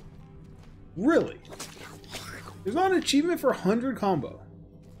 Really? There's not an achievement for 100 combo.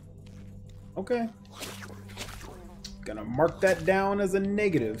 Okay. Gonna mark that down as a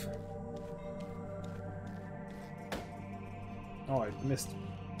negative. Oh, I missed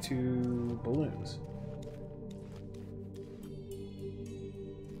 2 balloons.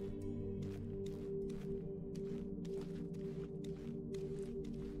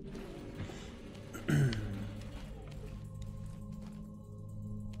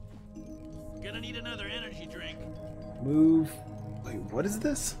 Gonna need another energy drink. Move. Wait, what is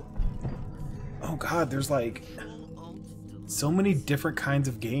this? Oh god, there's like so many different kinds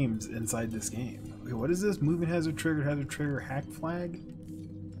of games inside this game. Wait, what is this? Movement hazard trigger, hack flag?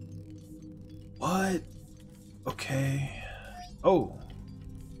 What? Okay. Oh.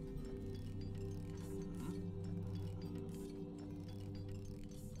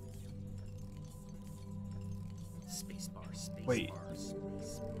 Spacebar, Wait.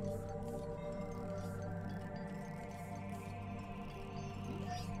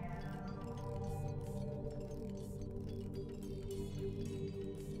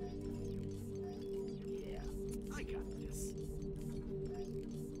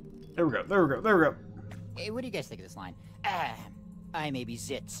 There we go, there we go, there we go. Hey, what do you guys think of this line? I may be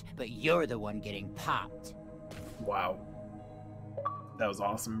zits, but you're the one getting popped. Wow. That was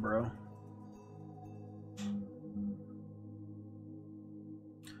awesome, bro.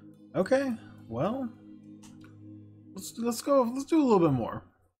 Okay, well, let's go. Let's do a little bit more.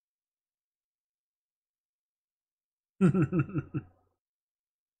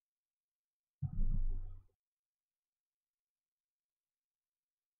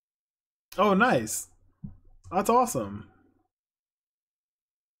 Oh, nice. That's awesome.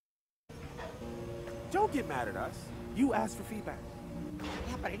 Don't get mad at us. You asked for feedback.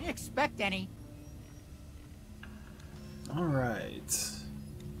 Yeah, but I didn't expect any. All right.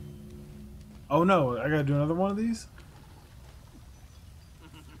 Oh no, I gotta do another one of these?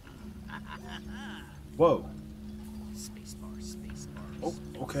 Whoa. Spacebar. Oh,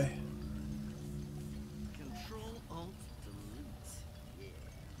 okay. Control Alt Delete. Yeah.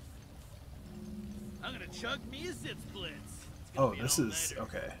 I'm gonna chug me a Zit Splits. Oh, this is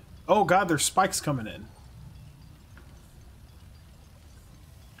okay. Oh god, there's spikes coming in.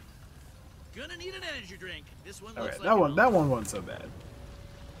 Gonna need an energy drink. This one Okay, looks like that one wasn't so bad.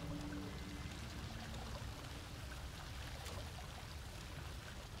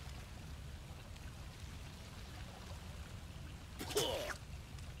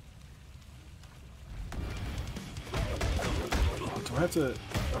 Do I have to?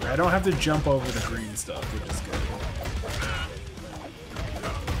 Okay, I don't have to jump over the green stuff, which is good.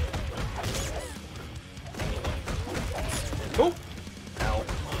 Oh! Ow.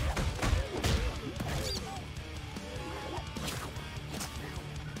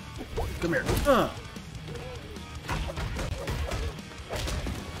 Come here.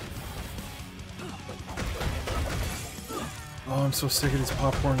 Oh, I'm so sick of these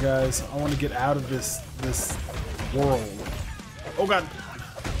popcorn guys. I want to get out of this world. Oh god.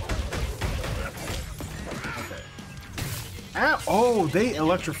 Okay. Ow! Oh, they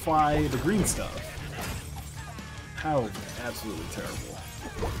electrify the green stuff. How absolutely terrible.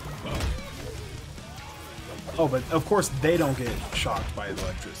 Oh, but of course they don't get shocked by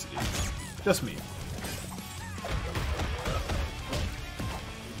electricity. Just me.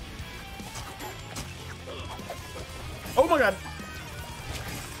 Oh my god!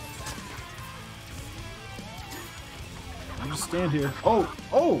 I'll just stand here. Oh!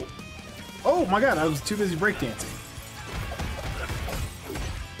 Oh! Oh my god, I was too busy breakdancing.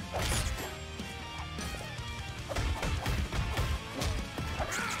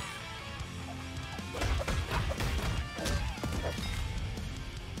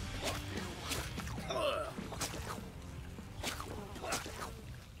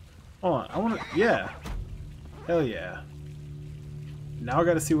 Hold on, I wanna... Yeah. Hell yeah. Now I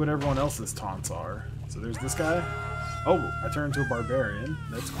gotta see what everyone else's taunts are. So there's this guy. Oh, I turned into a barbarian.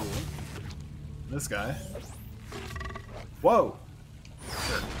 That's cool. This guy. Whoa!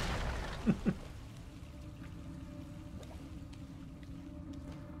 Sure.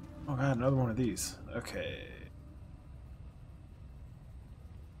 Oh god, another one of these. Okay.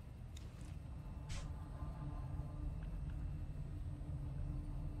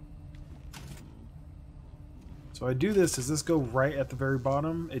 So I do this, does this go right at the very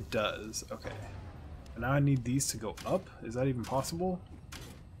bottom? It does, okay. And now I need these to go up? Is that even possible?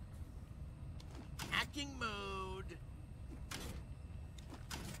 hacking mode.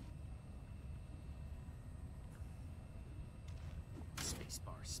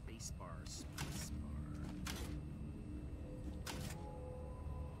 Spacebar, spacebar, spacebar.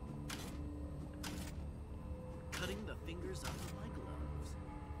 Cutting the fingers off of my gloves.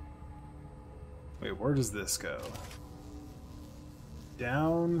 Wait, where does this go?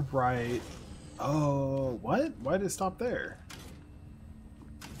 Down, right. Oh, what? Why did it stop there?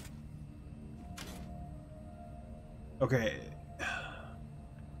 Okay. I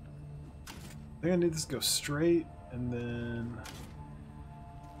think I need this to go straight, and then...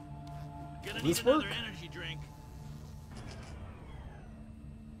 Gonna Will need this another work? energy drink.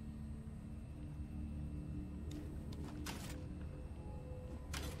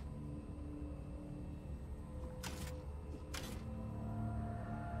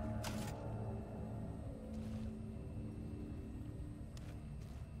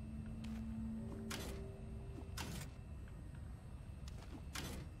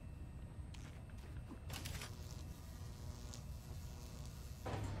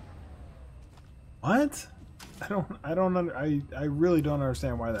 What? I really don't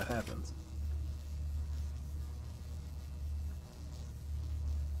understand why that happens.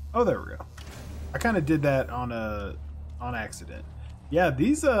 Oh, there we go. I kind of did that on accident. Yeah,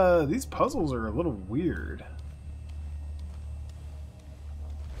 these puzzles are a little weird.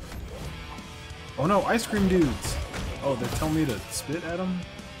 Oh no, ice cream dudes. Oh, they're telling me to spit at them?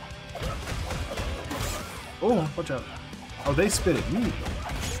 Oh, watch out. Oh, they spit at me.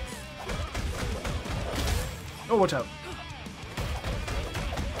 Oh, watch out.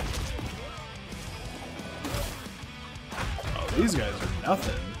 Oh, these guys are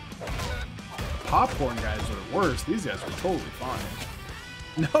nothing. Popcorn guys are worse. These guys are totally fine.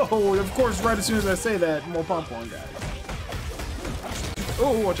 No, of course, right as soon as I say that, more popcorn guys.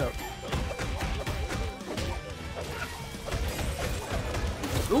 Oh, watch out.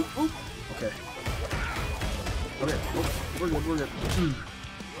 Oop, oop. Okay. Okay, we're good, we're good.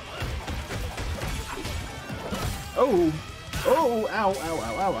 Oh! Oh! Ow, ow,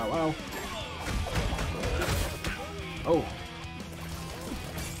 ow, ow, ow, ow. Oh.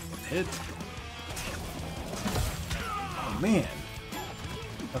 Hit. Oh, man.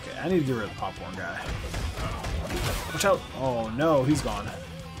 Okay, I need to get rid of the popcorn guy. Watch out! Oh, no, he's gone.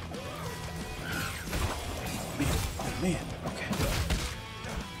 man. Okay.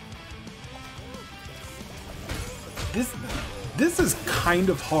 This is kind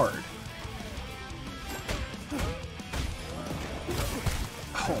of hard.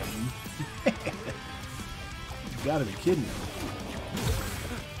 Oh man. You gotta be kidding me.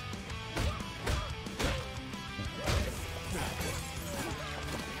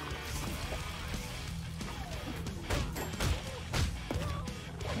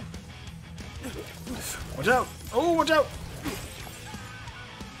 Watch out! Oh, watch out!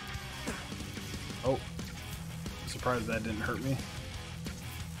 Oh. I'm surprised that didn't hurt me.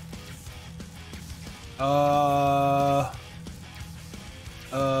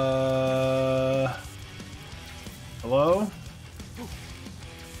 Hello?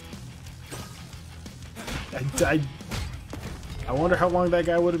 I wonder how long that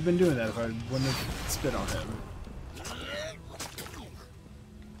guy would have been doing that if I wouldn't have spit on him.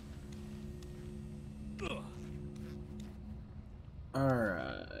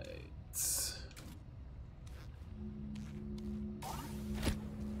 Alright.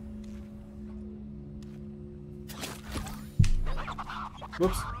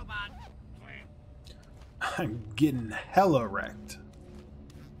 Whoops. I'm getting hella wrecked.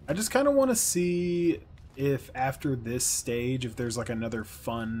 I just kind of want to see if after this stage, if there's like another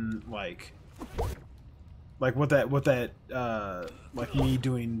fun, like what that like me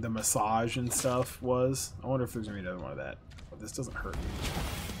doing the massage and stuff was. I wonder if there's gonna be another one of that. But this doesn't hurt me.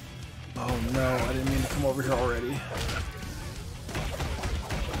 Oh no, I didn't mean to come over here already.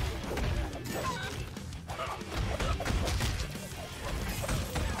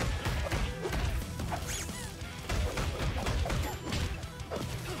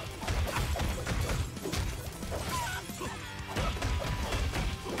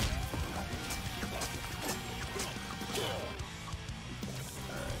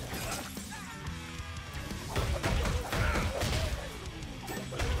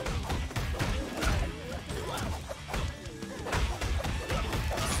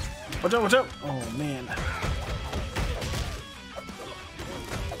 Watch out, watch out! Oh, man.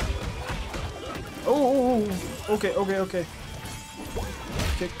 Oh, okay, okay, okay.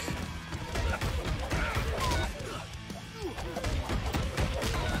 Kick.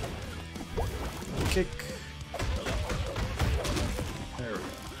 Kick. There we go.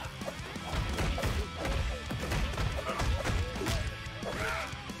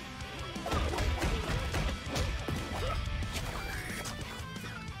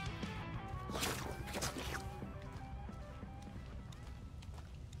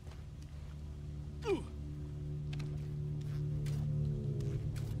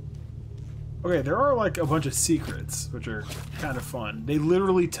 Okay, there are like a bunch of secrets, which are kind of fun. They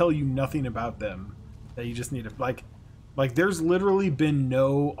literally tell you nothing about them. That you just need to, like there's literally been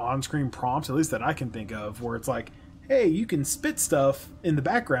no on-screen prompts, at least that I can think of, where it's like, hey, you can spit stuff in the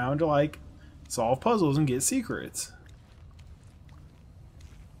background to like solve puzzles and get secrets.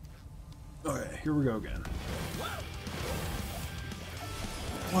 Okay, here we go again.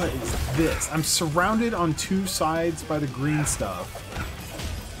 What is this? I'm surrounded on two sides by the green stuff.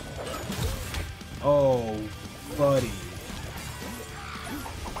 Oh, buddy.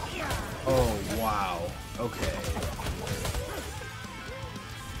 Oh, wow. Okay.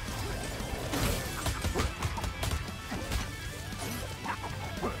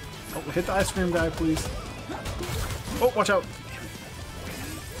 Oh, hit the ice cream guy, please. Oh, watch out.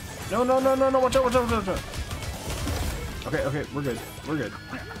 No, no, no, no, no, watch out, watch out, watch out. Okay, okay, we're good. We're good.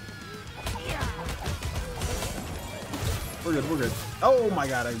 We're good, we're good. Oh my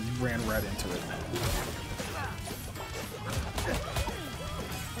god, I ran right into it.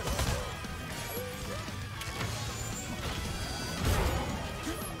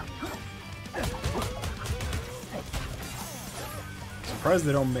 Surprised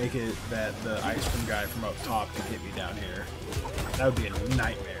they don't make it that the ice cream guy from up top can hit me down here. That would be a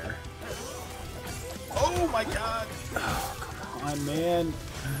nightmare. Oh my god! Oh, come on, man.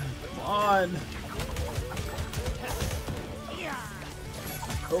 Come on.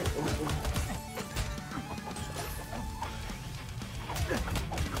 Oh, oh, oh.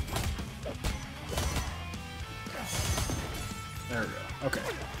 There we go. Okay.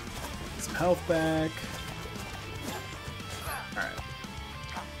 Get some health back. Alright.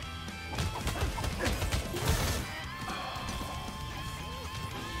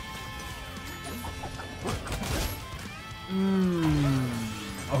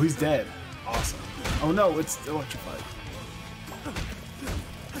 Oh, he's dead. Awesome. Oh no, it's electrified.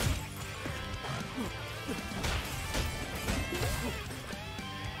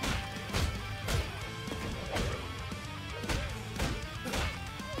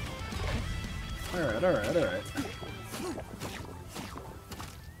 Alright, alright, alright.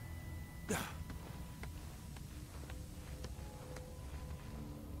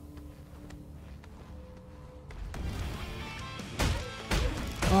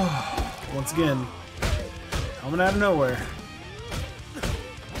 Once again, coming out of nowhere.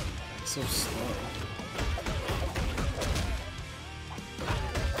 So slow.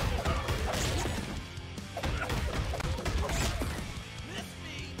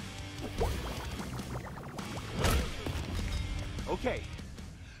 Okay,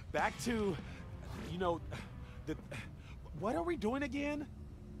 back to, you know, the. What are we doing again?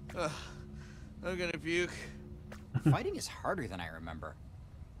 I'm gonna puke. Fighting is harder than I remember.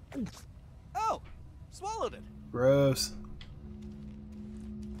 Oh, swallowed it. Gross.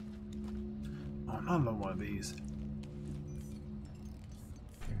 Oh, not another one of these.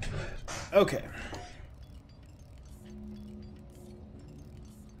 Okay.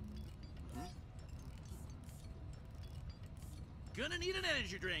 Gonna need an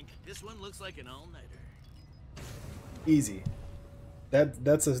energy drink. This one looks like an all-nighter. Easy.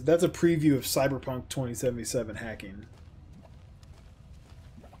 That's a preview of Cyberpunk 2077 hacking.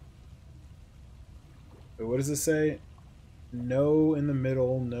 But what does it say? No in the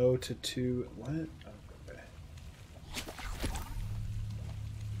middle, no to two. What? Okay.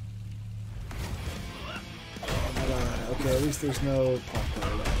 Okay, at least there's no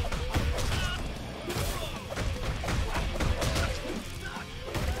popcorn.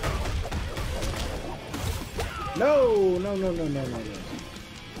 No, no, no, no, no, no, no.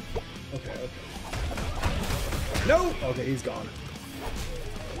 Okay, okay. No! Okay, he's gone.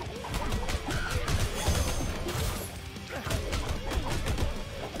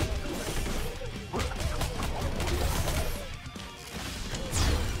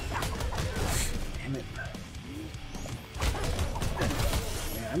 Damn it.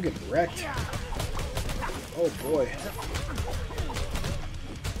 Man, I'm getting wrecked. Oh boy.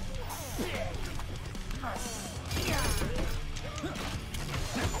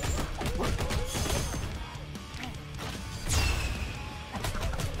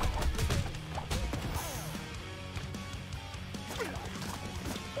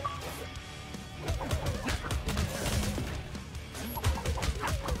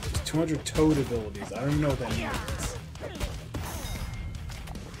 There's 200 toad abilities. I don't even know what that means.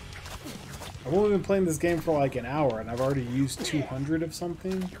 I've only been playing this game for like an hour and I've already used 200 of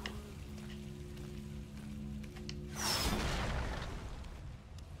something.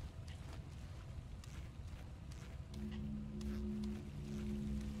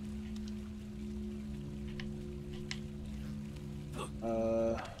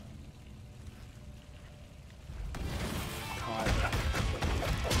 God.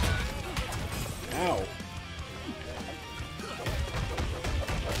 Ow.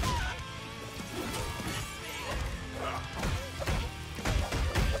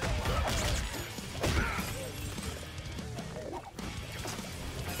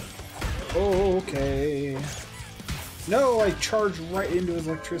 Oh, okay. No, I charged right into his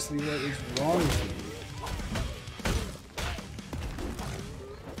electricity. What is wrong with me?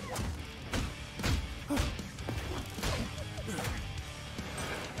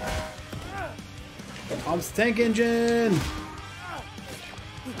 Pumps tank engine!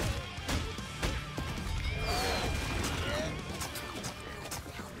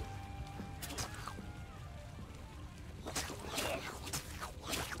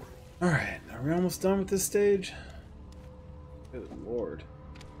 Alright, are we almost done with this stage? Good lord.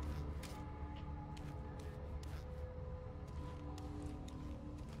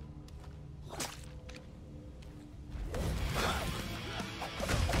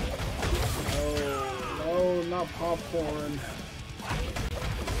 Oh, not popcorn.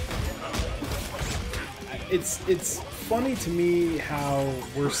 It's funny to me how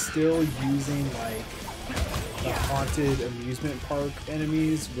we're still using like the haunted amusement park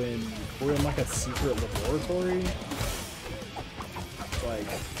enemies when we're in like a secret laboratory. Like,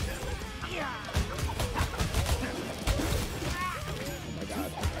 oh my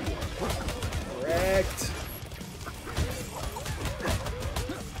god, wrecked.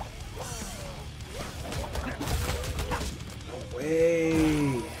 No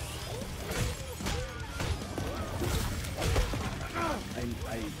way.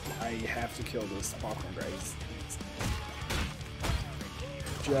 I have to kill this popcorn guy. He's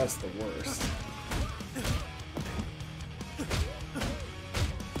just the worst.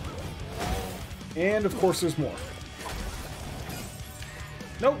 And of course there's more.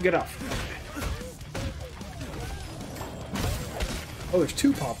 Nope, get off. Oh, there's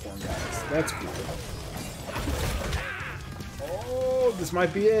two popcorn guys. That's cool. Oh, this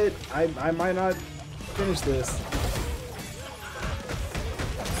might be it. I might not finish this.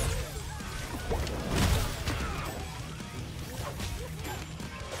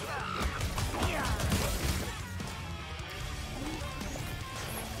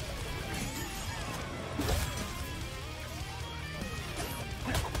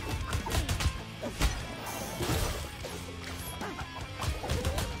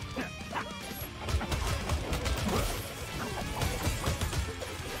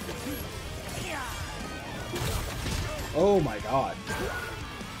 Oh my god.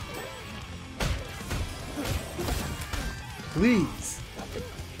 Please.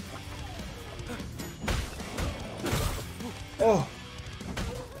 Oh.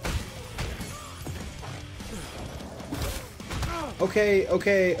 Okay,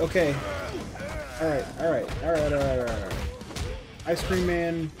 okay, okay. Alright, alright, alright, alright, alright. Ice Cream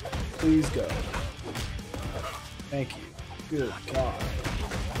Man, please go. Thank you. Good God.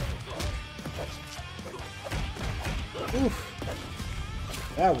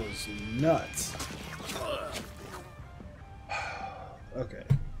 Oof. That was nuts. Okay.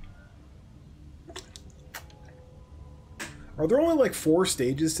 Are there only like 4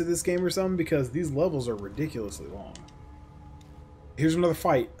 stages to this game or something? Because these levels are ridiculously long. Here's another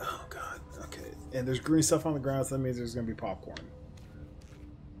fight. Oh god. Okay. And there's green stuff on the ground, so that means there's gonna be popcorn.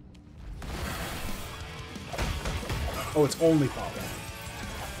 Oh, it's only popcorn.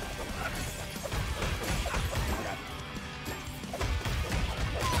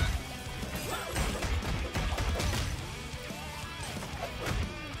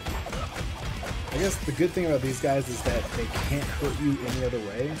 I guess the good thing about these guys is that they can't hurt you any other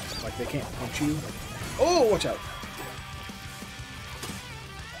way. Like, they can't punch you. Oh, watch out!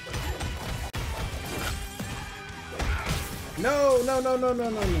 No, no, no, no, no,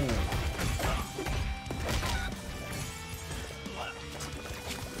 no, no.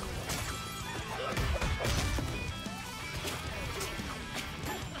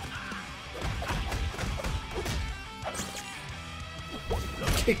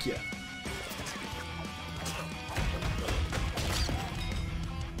 Kick ya.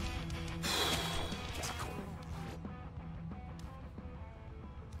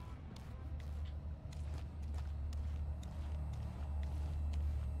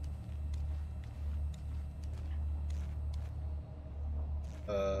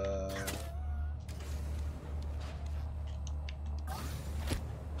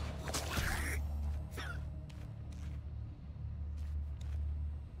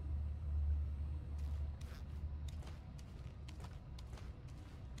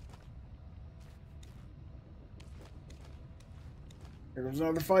 Here comes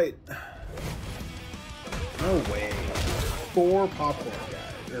another fight. No way. 4 popcorn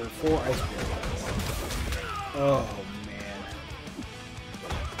guys, or 4 ice cream guys. Oh man.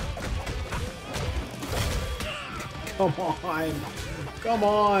 Come on. Come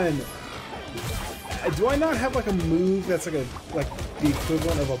on. Do I not have like a move that's like the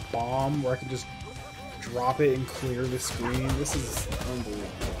equivalent of a bomb where I can just drop it and clear the screen? This is unbelievable.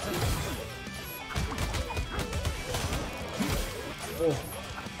 Oh.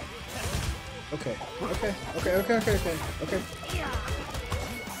 Okay. Okay. Okay. Okay. Okay. Okay. Okay.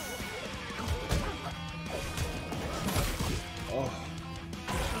 Oh.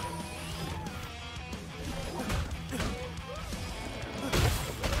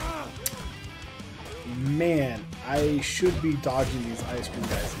 Man, I should be dodging these ice cream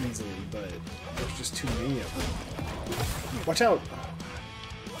guys easily, but there's just too many of them. Watch out!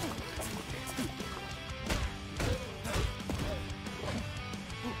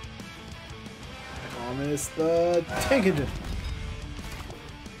 Thomas the tank engine.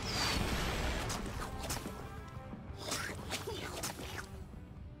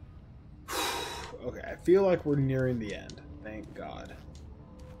 Okay, I feel like we're nearing the end. Thank God.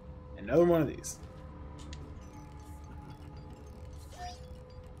 Another one of these.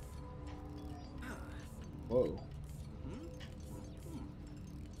 Whoa.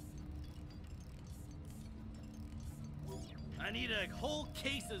 I need a whole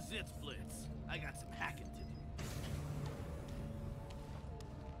case of Zits Blitz. I got some hacking to do.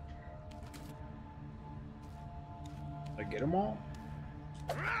 Did I get them all?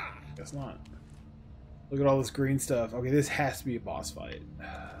 Guess not. Look at all this green stuff. Okay, this has to be a boss fight.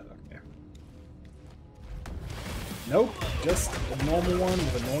 Okay. Nope, just a normal one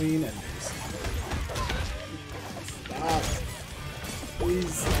with annoying enemies. Stop.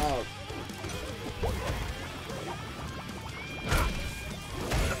 Please stop.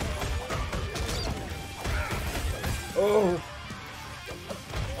 Oh.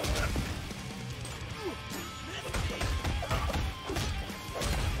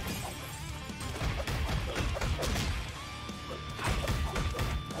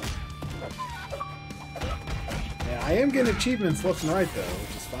 Yeah, I am getting achievements left and right though,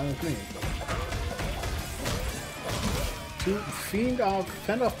 which is fine with me. Fend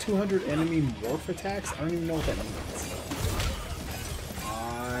off 200 enemy morph attacks? I don't even know what that means.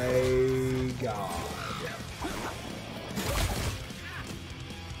 My God.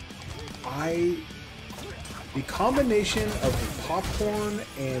 The combination of the popcorn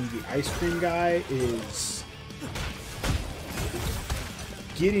and the ice cream guy is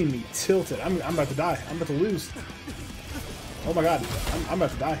Getting me tilted. I'm about to die. I'm about to lose. Oh my god. I'm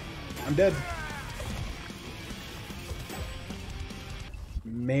about to die. I'm dead.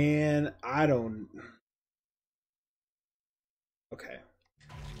 Man, I don't... Okay.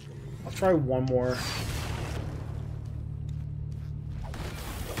 I'll try one more.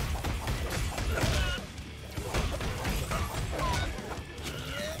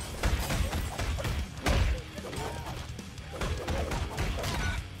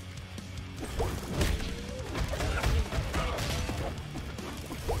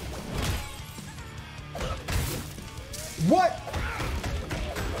 What?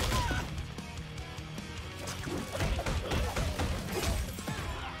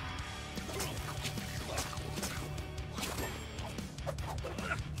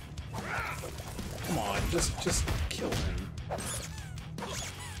 Come on, just kill him.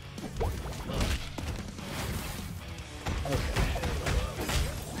 Okay.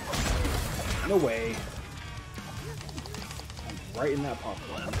 No way. I'm right in that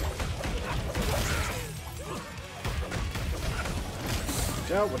popcorn.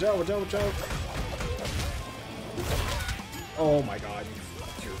 Watch out, watch out, watch out, watch out. Oh my god,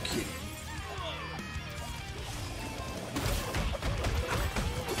 you're kidding.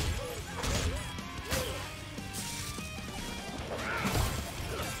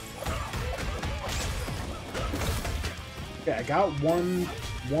 Okay, I got one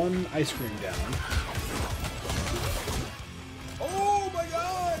ice cream down. Oh my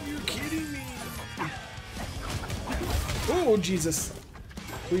god, you're kidding me. Oh Jesus.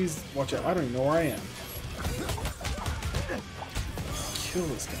 Please watch out. I don't even know where I am. Kill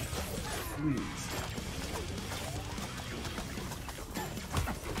this guy. Please.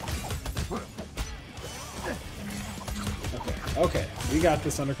 Okay, okay. We got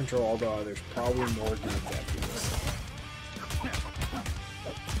this under control, although there's probably more dudes after this.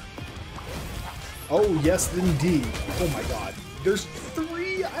 Oh, yes, indeed. Oh my god. There's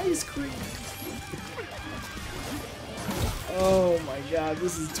 3 ice creams. Oh my god,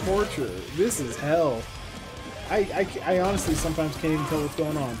 this is torture. This is hell. I honestly sometimes can't even tell what's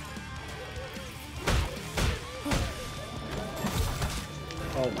going on.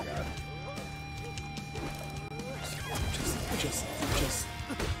 Oh my god. Just.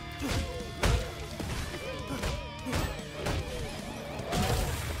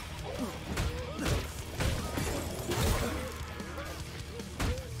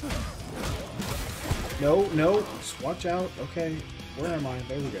 No, no, just watch out. Okay, where am I?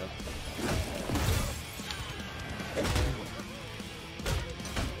 There we go.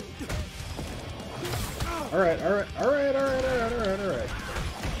 Alright.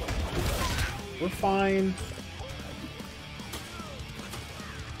 We're fine.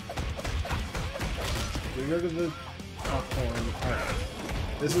 We go to the popcorn. Alright.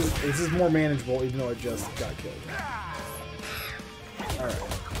 This is more manageable, even though I just got killed. Alright.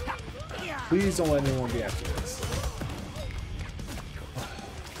 Please don't let anyone be after this.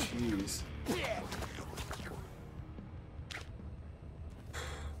 Jeez.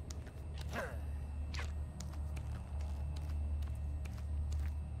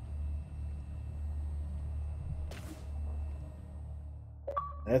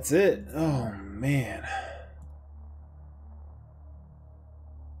 That's it. Oh, man.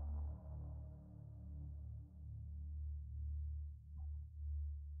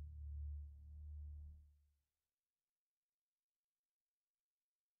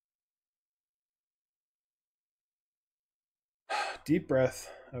 Deep breath.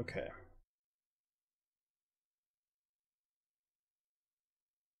 Okay.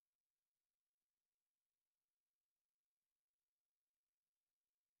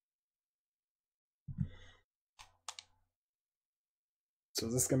 So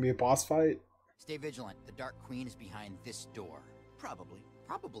is this gonna be a boss fight? Stay vigilant. The Dark Queen is behind this door. Probably.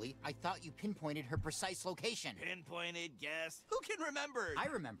 Probably. I thought you pinpointed her precise location. Pinpointed, guess. Who can remember? I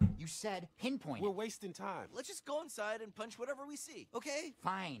remember. You said pinpointed. We're wasting time. Let's just go inside and punch whatever we see, okay?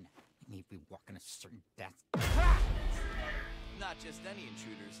 Fine. I need to be walking a certain death. Not just any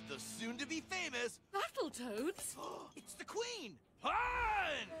intruders. The soon-to-be famous Battletoads? It's the Queen! Punch!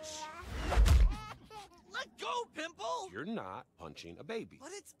 Let go, Pimple! You're not punching a baby.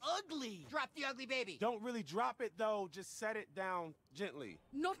 But it's ugly! Drop the ugly baby! Don't really drop it, though. Just set it down gently.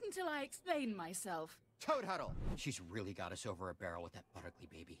 Not until I explain myself. Toad Huddle! She's really got us over a barrel with that butt ugly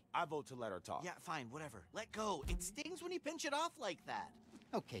baby. I vote to let her talk. Yeah, fine, whatever. Let go. It stings when you pinch it off like that.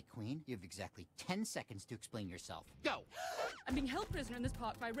 Okay, Queen, you have exactly 10 seconds to explain yourself. Go! I'm being held prisoner in this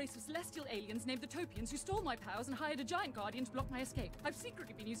park by a race of celestial aliens named the Topians who stole my powers and hired a giant guardian to block my escape. I've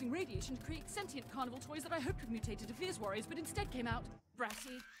secretly been using radiation to create sentient carnival toys that I hoped would mutate into fierce warriors, but instead came out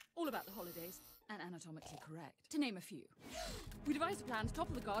brassy, all about the holidays, and anatomically correct, to name a few. We devised a plan to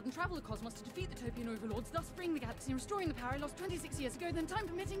topple the guard and travel the cosmos to defeat the Topian overlords, thus freeing the galaxy and restoring the power I lost 26 years ago, then time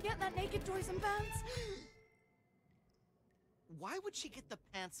permitting, get that naked toy some pants. Why would she get the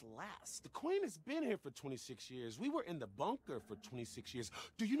pants last? The Queen has been here for 26 years. We were in the bunker for 26 years.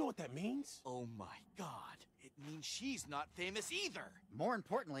 Do you know what that means? Oh my god. It means she's not famous either. More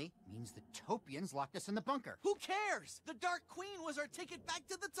importantly, means the Topians locked us in the bunker. Who cares? The Dark Queen was our ticket back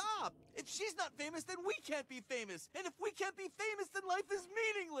to the top. If she's not famous, then we can't be famous. And if we can't be famous, then life is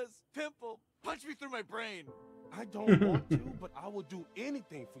meaningless. Pimple, punch me through my brain. I don't want to, but I will do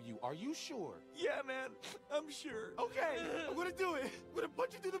anything for you. Are you sure? Yeah, man, I'm sure. Okay, I'm gonna do it. I'm gonna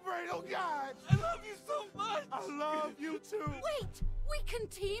punch you through the brain. Oh, God. I love you so much. I love you, too. Wait! We can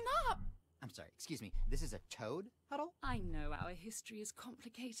team up! I'm sorry, excuse me, this is a toad huddle? I know our history is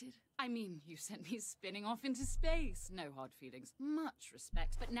complicated. I mean, you sent me spinning off into space. No hard feelings. Much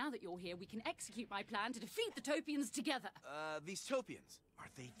respect. But now that you're here, we can execute my plan to defeat the Topians together. These Topians,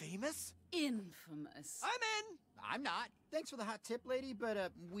 are they famous? Infamous. I'm in. I'm not. Thanks for the hot tip, lady,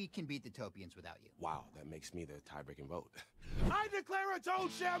 but we can beat the Topians without you. Wow, that makes me the tie-breaking vote. I declare a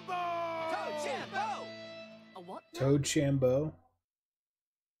Toad Shambo! Toad Shambo! A what? Toad Shambo.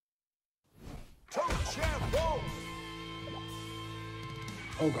 Toad Shambo!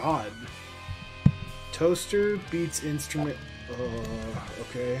 Oh god. Toaster beats instrument.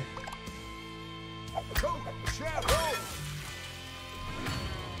 Okay. Toad Shambo!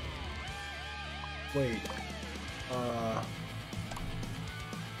 Wait.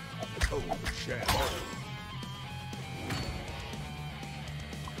 Toad Shambo!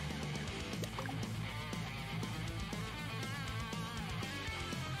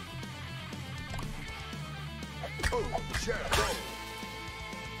 Toad Shambo!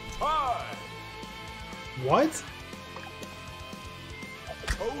 Tie! What?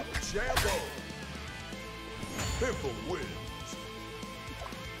 Toad Shambo! Pimple wins!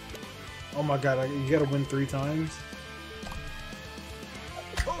 Oh my god, you gotta win 3 times?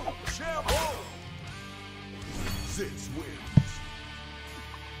 Toad Shambo! Zitz wins!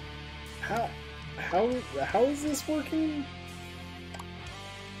 How is this working?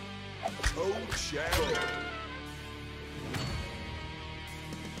 Toad Shambo!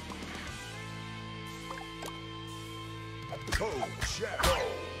 Toad Shambo!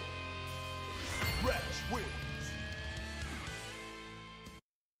 Rash wins!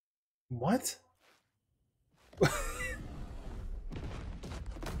 What?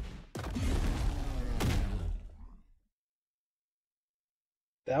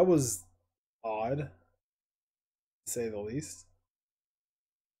 That was odd, to say the least.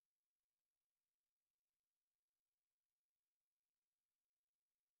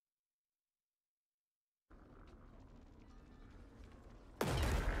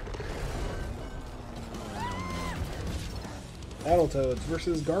 Battletoads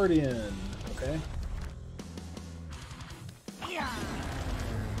versus Guardian. Okay.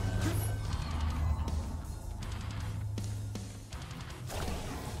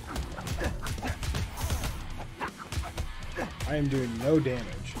 I am doing no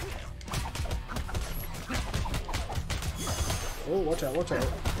damage. Oh, watch out, watch out.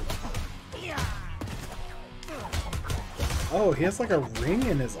 Oh, he has like a ring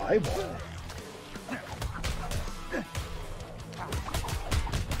in his eyeball.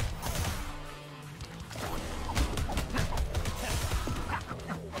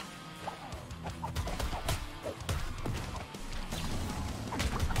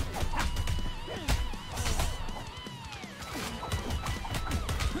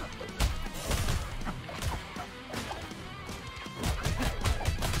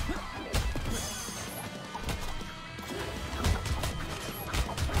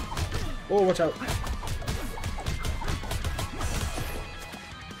 Oh, watch out.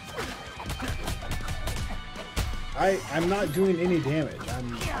 I'm not doing any damage.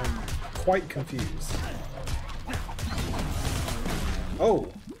 I'm quite confused.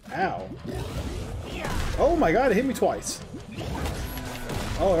 Oh, ow. Oh my god, it hit me twice.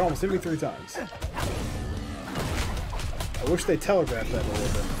 Oh, it almost hit me 3 times. I wish they telegraphed that a little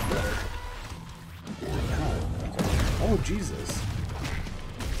bit better. Ow. Oh, Jesus.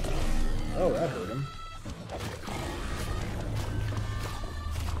 Oh, that hurt him.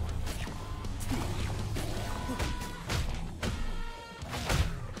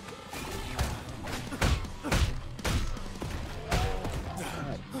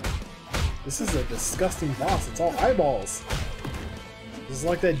 This is a disgusting boss. It's all eyeballs. This is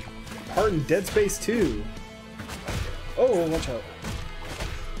like that part in Dead Space 2. Oh, watch out.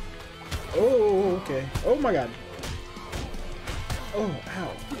 Oh, okay. Oh my god. Oh,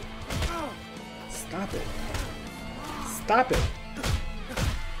 ow. Stop it. Stop it.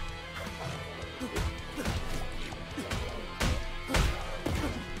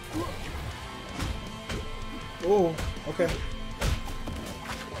 Oh, okay.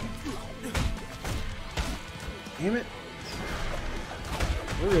 Damn it.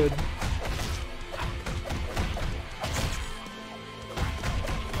 We're good.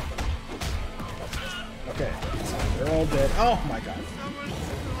 Okay, so they're all dead. Oh my god.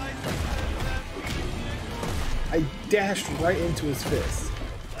 I dashed right into his fist.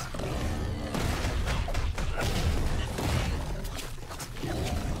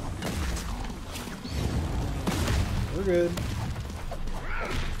 We're good.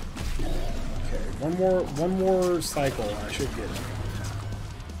 Okay, one more cycle and I should get it.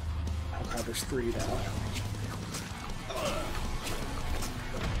 Oh god, there's 3 now.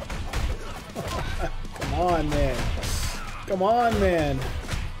 Come on, man. Come on, man.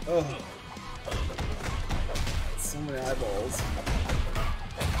 Oh. So many eyeballs.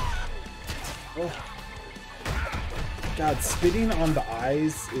 Oh. God, spitting on the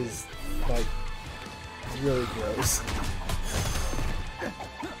eyes is like really gross.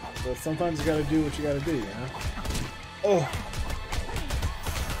 But sometimes you gotta do what you gotta do, you know? Oh!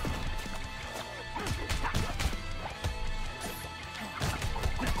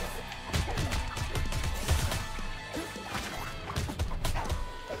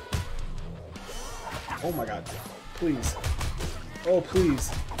 Oh my god. Please. Oh,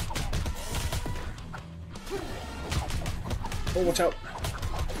 please. Oh, watch out.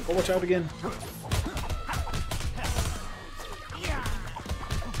 Oh, watch out again.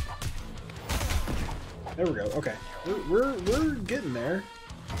 There we go. Okay, we're getting there.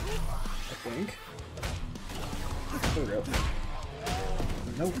 I think. There we go.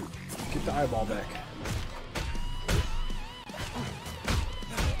 Nope. Get the eyeball back.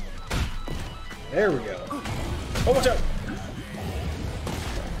 There we go. Oh, watch out!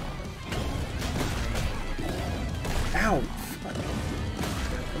 Ow!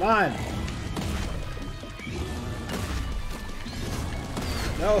 Come on!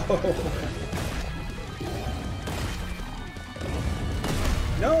 No!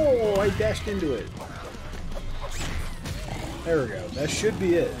 No! I dashed into it. There we go. That should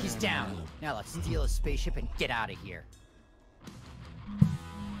be it. He's down. Now let's steal his spaceship and get out of here.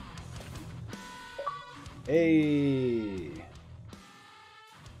 Hey.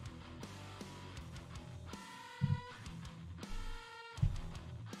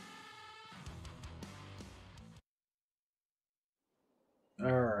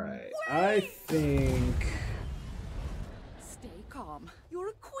 All right. I think Stay calm. You're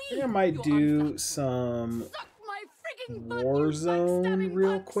a queen. I think I might You're do unstoppable. some Suck my frigging butt, you Warzone backstabbing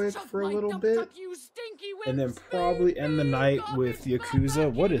real butt. quick Suck for a my little dump bit, truck, you stinky and then wimps. probably end the night with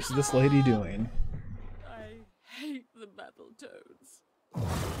Yakuza. What is this lady doing? I hate the Battletoads.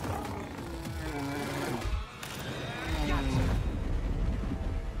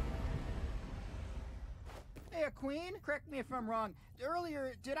 Hey, Queen, correct me if I'm wrong.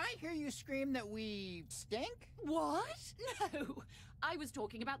 Earlier, did I hear you scream that we stink? What? No. I was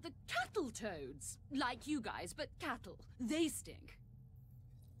talking about the Cattletoads. Like you guys, but cattle. They stink.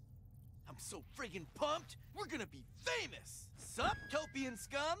 I'm so friggin' pumped! We're gonna be famous! Sup, Topian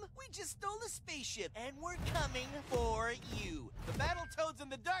scum? We just stole a spaceship, and we're coming for you! The Battletoads and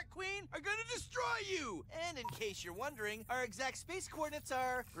the Dark Queen are gonna destroy you! And in case you're wondering, our exact space coordinates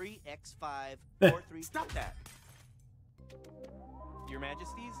are 3x543. Stop that! Your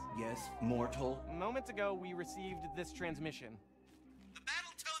Majesties? Yes, mortal. Moments ago, we received this transmission. The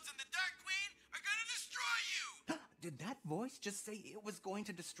Battletoads and the Dark Queen are gonna destroy you! Did that voice just say it was going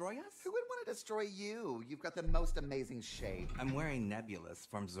to destroy us? Who would want to destroy you? You've got the most amazing shape. I'm wearing Nebulous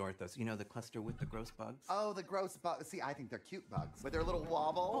from Zorthos. You know, the cluster with the gross bugs? Oh, the gross bugs. See, I think they're cute bugs. With their little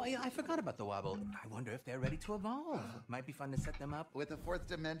wobble. Oh, yeah, I forgot about the wobble. I wonder if they're ready to evolve. Might be fun to set them up. With the 4th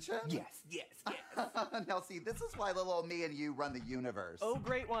dimension? Yes, yes, yes. Now, see, this is why little old me and you run the universe. Oh,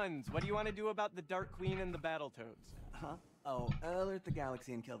 great ones. What do you want to do about the Dark Queen and the Battletoads? Huh? Oh, alert the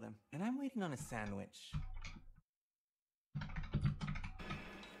galaxy and kill them. And I'm waiting on a sandwich.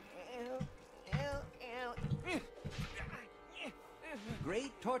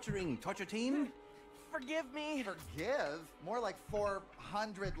 Great torturing, torture team. Forgive me. Forgive? More like 4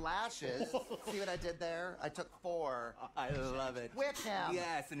 100 lashes. See what I did there? I took 4. I love it. Whip him.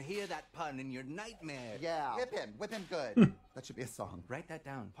 Yes, and hear that pun in your nightmare. Yeah. Whip him good. That should be a song. Write that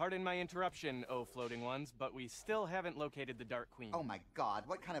down. Pardon my interruption, oh floating ones, but we still haven't located the Dark Queen. Oh my God,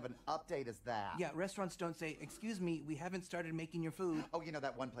 what kind of an update is that? Yeah, restaurants don't say, excuse me, we haven't started making your food. Oh, you know,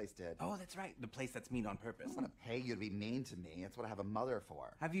 that one place did. Oh, that's right. The place that's mean on purpose. I don't want to pay you to be mean to me. That's what I have a mother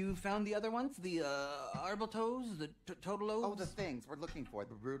for. Have you found the other ones? The, Arbaltoes? The Totalos? Oh, the things we're looking for.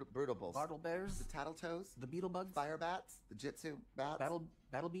 The Brutables. Bartle bears? The Tattletoes. The beetle bugs? Fire bats. The Jitsu bats.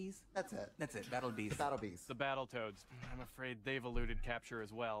 Battle bees? That's it. That's it. Battle bees. Battle bees. The Battletoads. I'm afraid they've eluded capture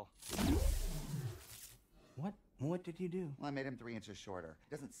as well. What did you do? Well, I made him 3 inches shorter.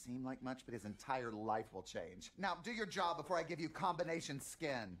 Doesn't seem like much, but his entire life will change. Now, do your job before I give you combination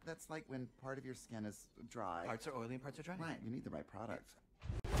skin. That's like when part of your skin is dry. Parts are oily and parts are dry. Right, you need the right product.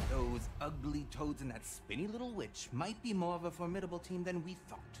 Those ugly toads and that spinny little witch might be more of a formidable team than we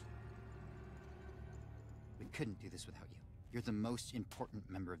thought. We couldn't do this without you. You're the most important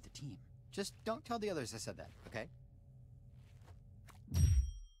member of the team. Just don't tell the others I said that, okay?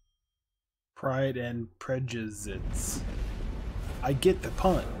 Pride and Prejudice. I get the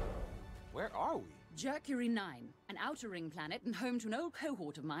pun. Where are we? Mercury 9, an outer ring planet and home to an old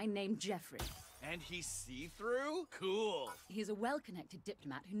cohort of mine named Jeffrey. And he's see-through? Cool. He's a well-connected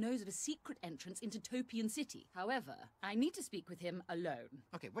diplomat who knows of a secret entrance into Topian City. However, I need to speak with him alone.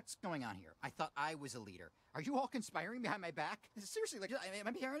 Okay, what's going on here? I thought I was a leader. Are you all conspiring behind my back? Seriously, like, am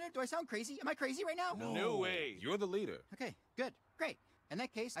I paranoid? Do I sound crazy? Am I crazy right now? No way. You're the leader. Okay, good, great. In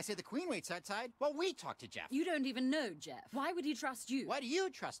that case, I say the Queen waits outside while we talk to Jeff. You don't even know Jeff. Why would he trust you? Why do you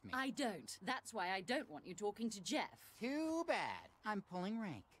trust me? I don't. That's why I don't want you talking to Jeff. Too bad. I'm pulling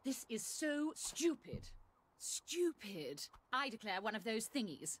rank. This is so stupid. Stupid. I declare one of those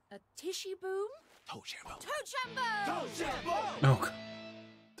thingies. A tishy boom? Tochambo. Tochambo! Tochambo! Oh,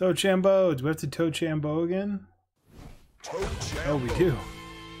 Tochambo. Do we have to Tochambo again? Tochambo. Oh, we do.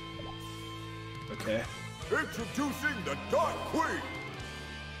 Okay. Introducing the Dark Queen.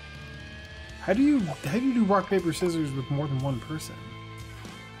 How do you do rock paper scissors with more than one person?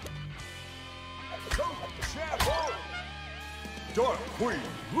 Tochambo. Dark Queen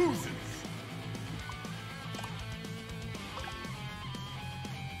loses.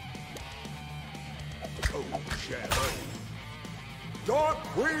 Tochambo. Dark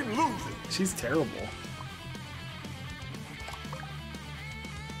Queen loses. She's terrible.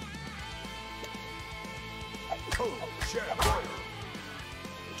 Tochambo.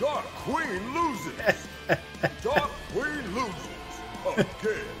 Dark Queen loses. Dark Queen loses.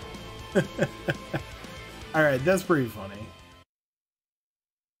 Again. Alright, that's pretty funny.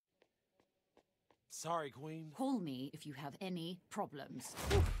 Sorry, Queen. Call me if you have any problems.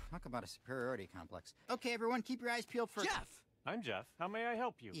 Talk about a superiority complex. Okay, everyone, keep your eyes peeled for Jeff! I'm Jeff. How may I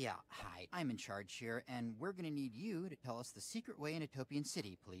help you? Yeah, hi. I'm in charge here, and we're gonna need you to tell us the secret way into Topian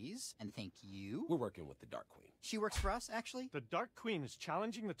City, please. And thank you. We're working with the Dark Queen. She works for us, actually? The Dark Queen is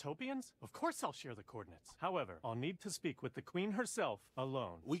challenging the Topians? Of course I'll share the coordinates. However, I'll need to speak with the Queen herself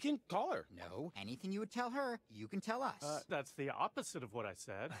alone. We can call her. No. Anything you would tell her, you can tell us. That's the opposite of what I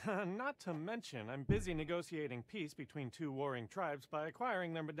said. Not to mention, I'm busy negotiating peace between 2 warring tribes by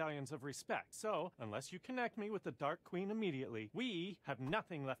acquiring their medallions of respect. So, unless you connect me with the Dark Queen immediately, we have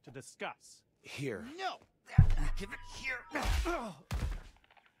nothing left to discuss. Here. No! Give it here! Uh-oh.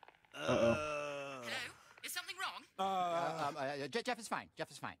 Hello? Is something wrong? Jeff is fine.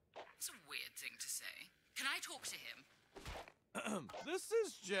 Jeff is fine. It's a weird thing to say. Can I talk to him? This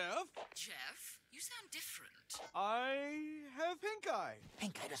is Jeff. Jeff, you sound different. I have pink eye.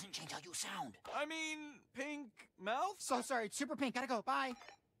 Pink eye doesn't change how you sound. I mean, pink mouth? So sorry, it's super pink. Gotta go. Bye.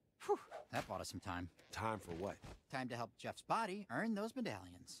 Whew. That bought us some time. Time for what? Time to help Jeff's body earn those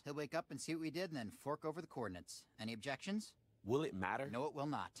medallions. He'll wake up and see what we did and then fork over the coordinates. Any objections? Will it matter? No, it will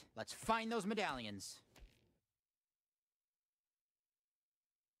not. Let's find those medallions.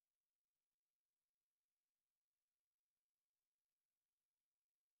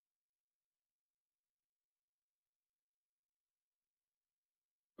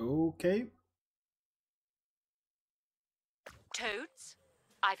 Okay. Toads,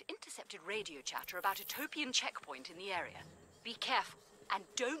 I've intercepted radio chatter about a Topian checkpoint in the area. Be careful, and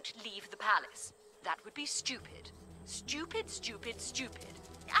don't leave the palace. That would be stupid. Stupid, stupid, stupid.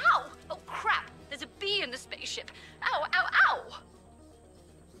 Ow! Oh, crap! There's a bee in the spaceship. Ow, ow, ow!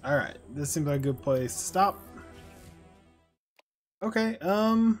 Alright, this seems like a good place to stop. Okay,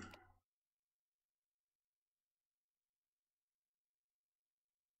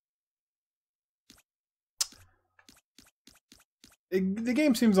 the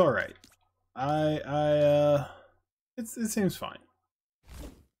game seems alright. It seems fine.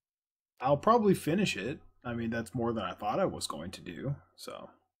 I'll probably finish it. I mean, that's more than I thought I was going to do, so...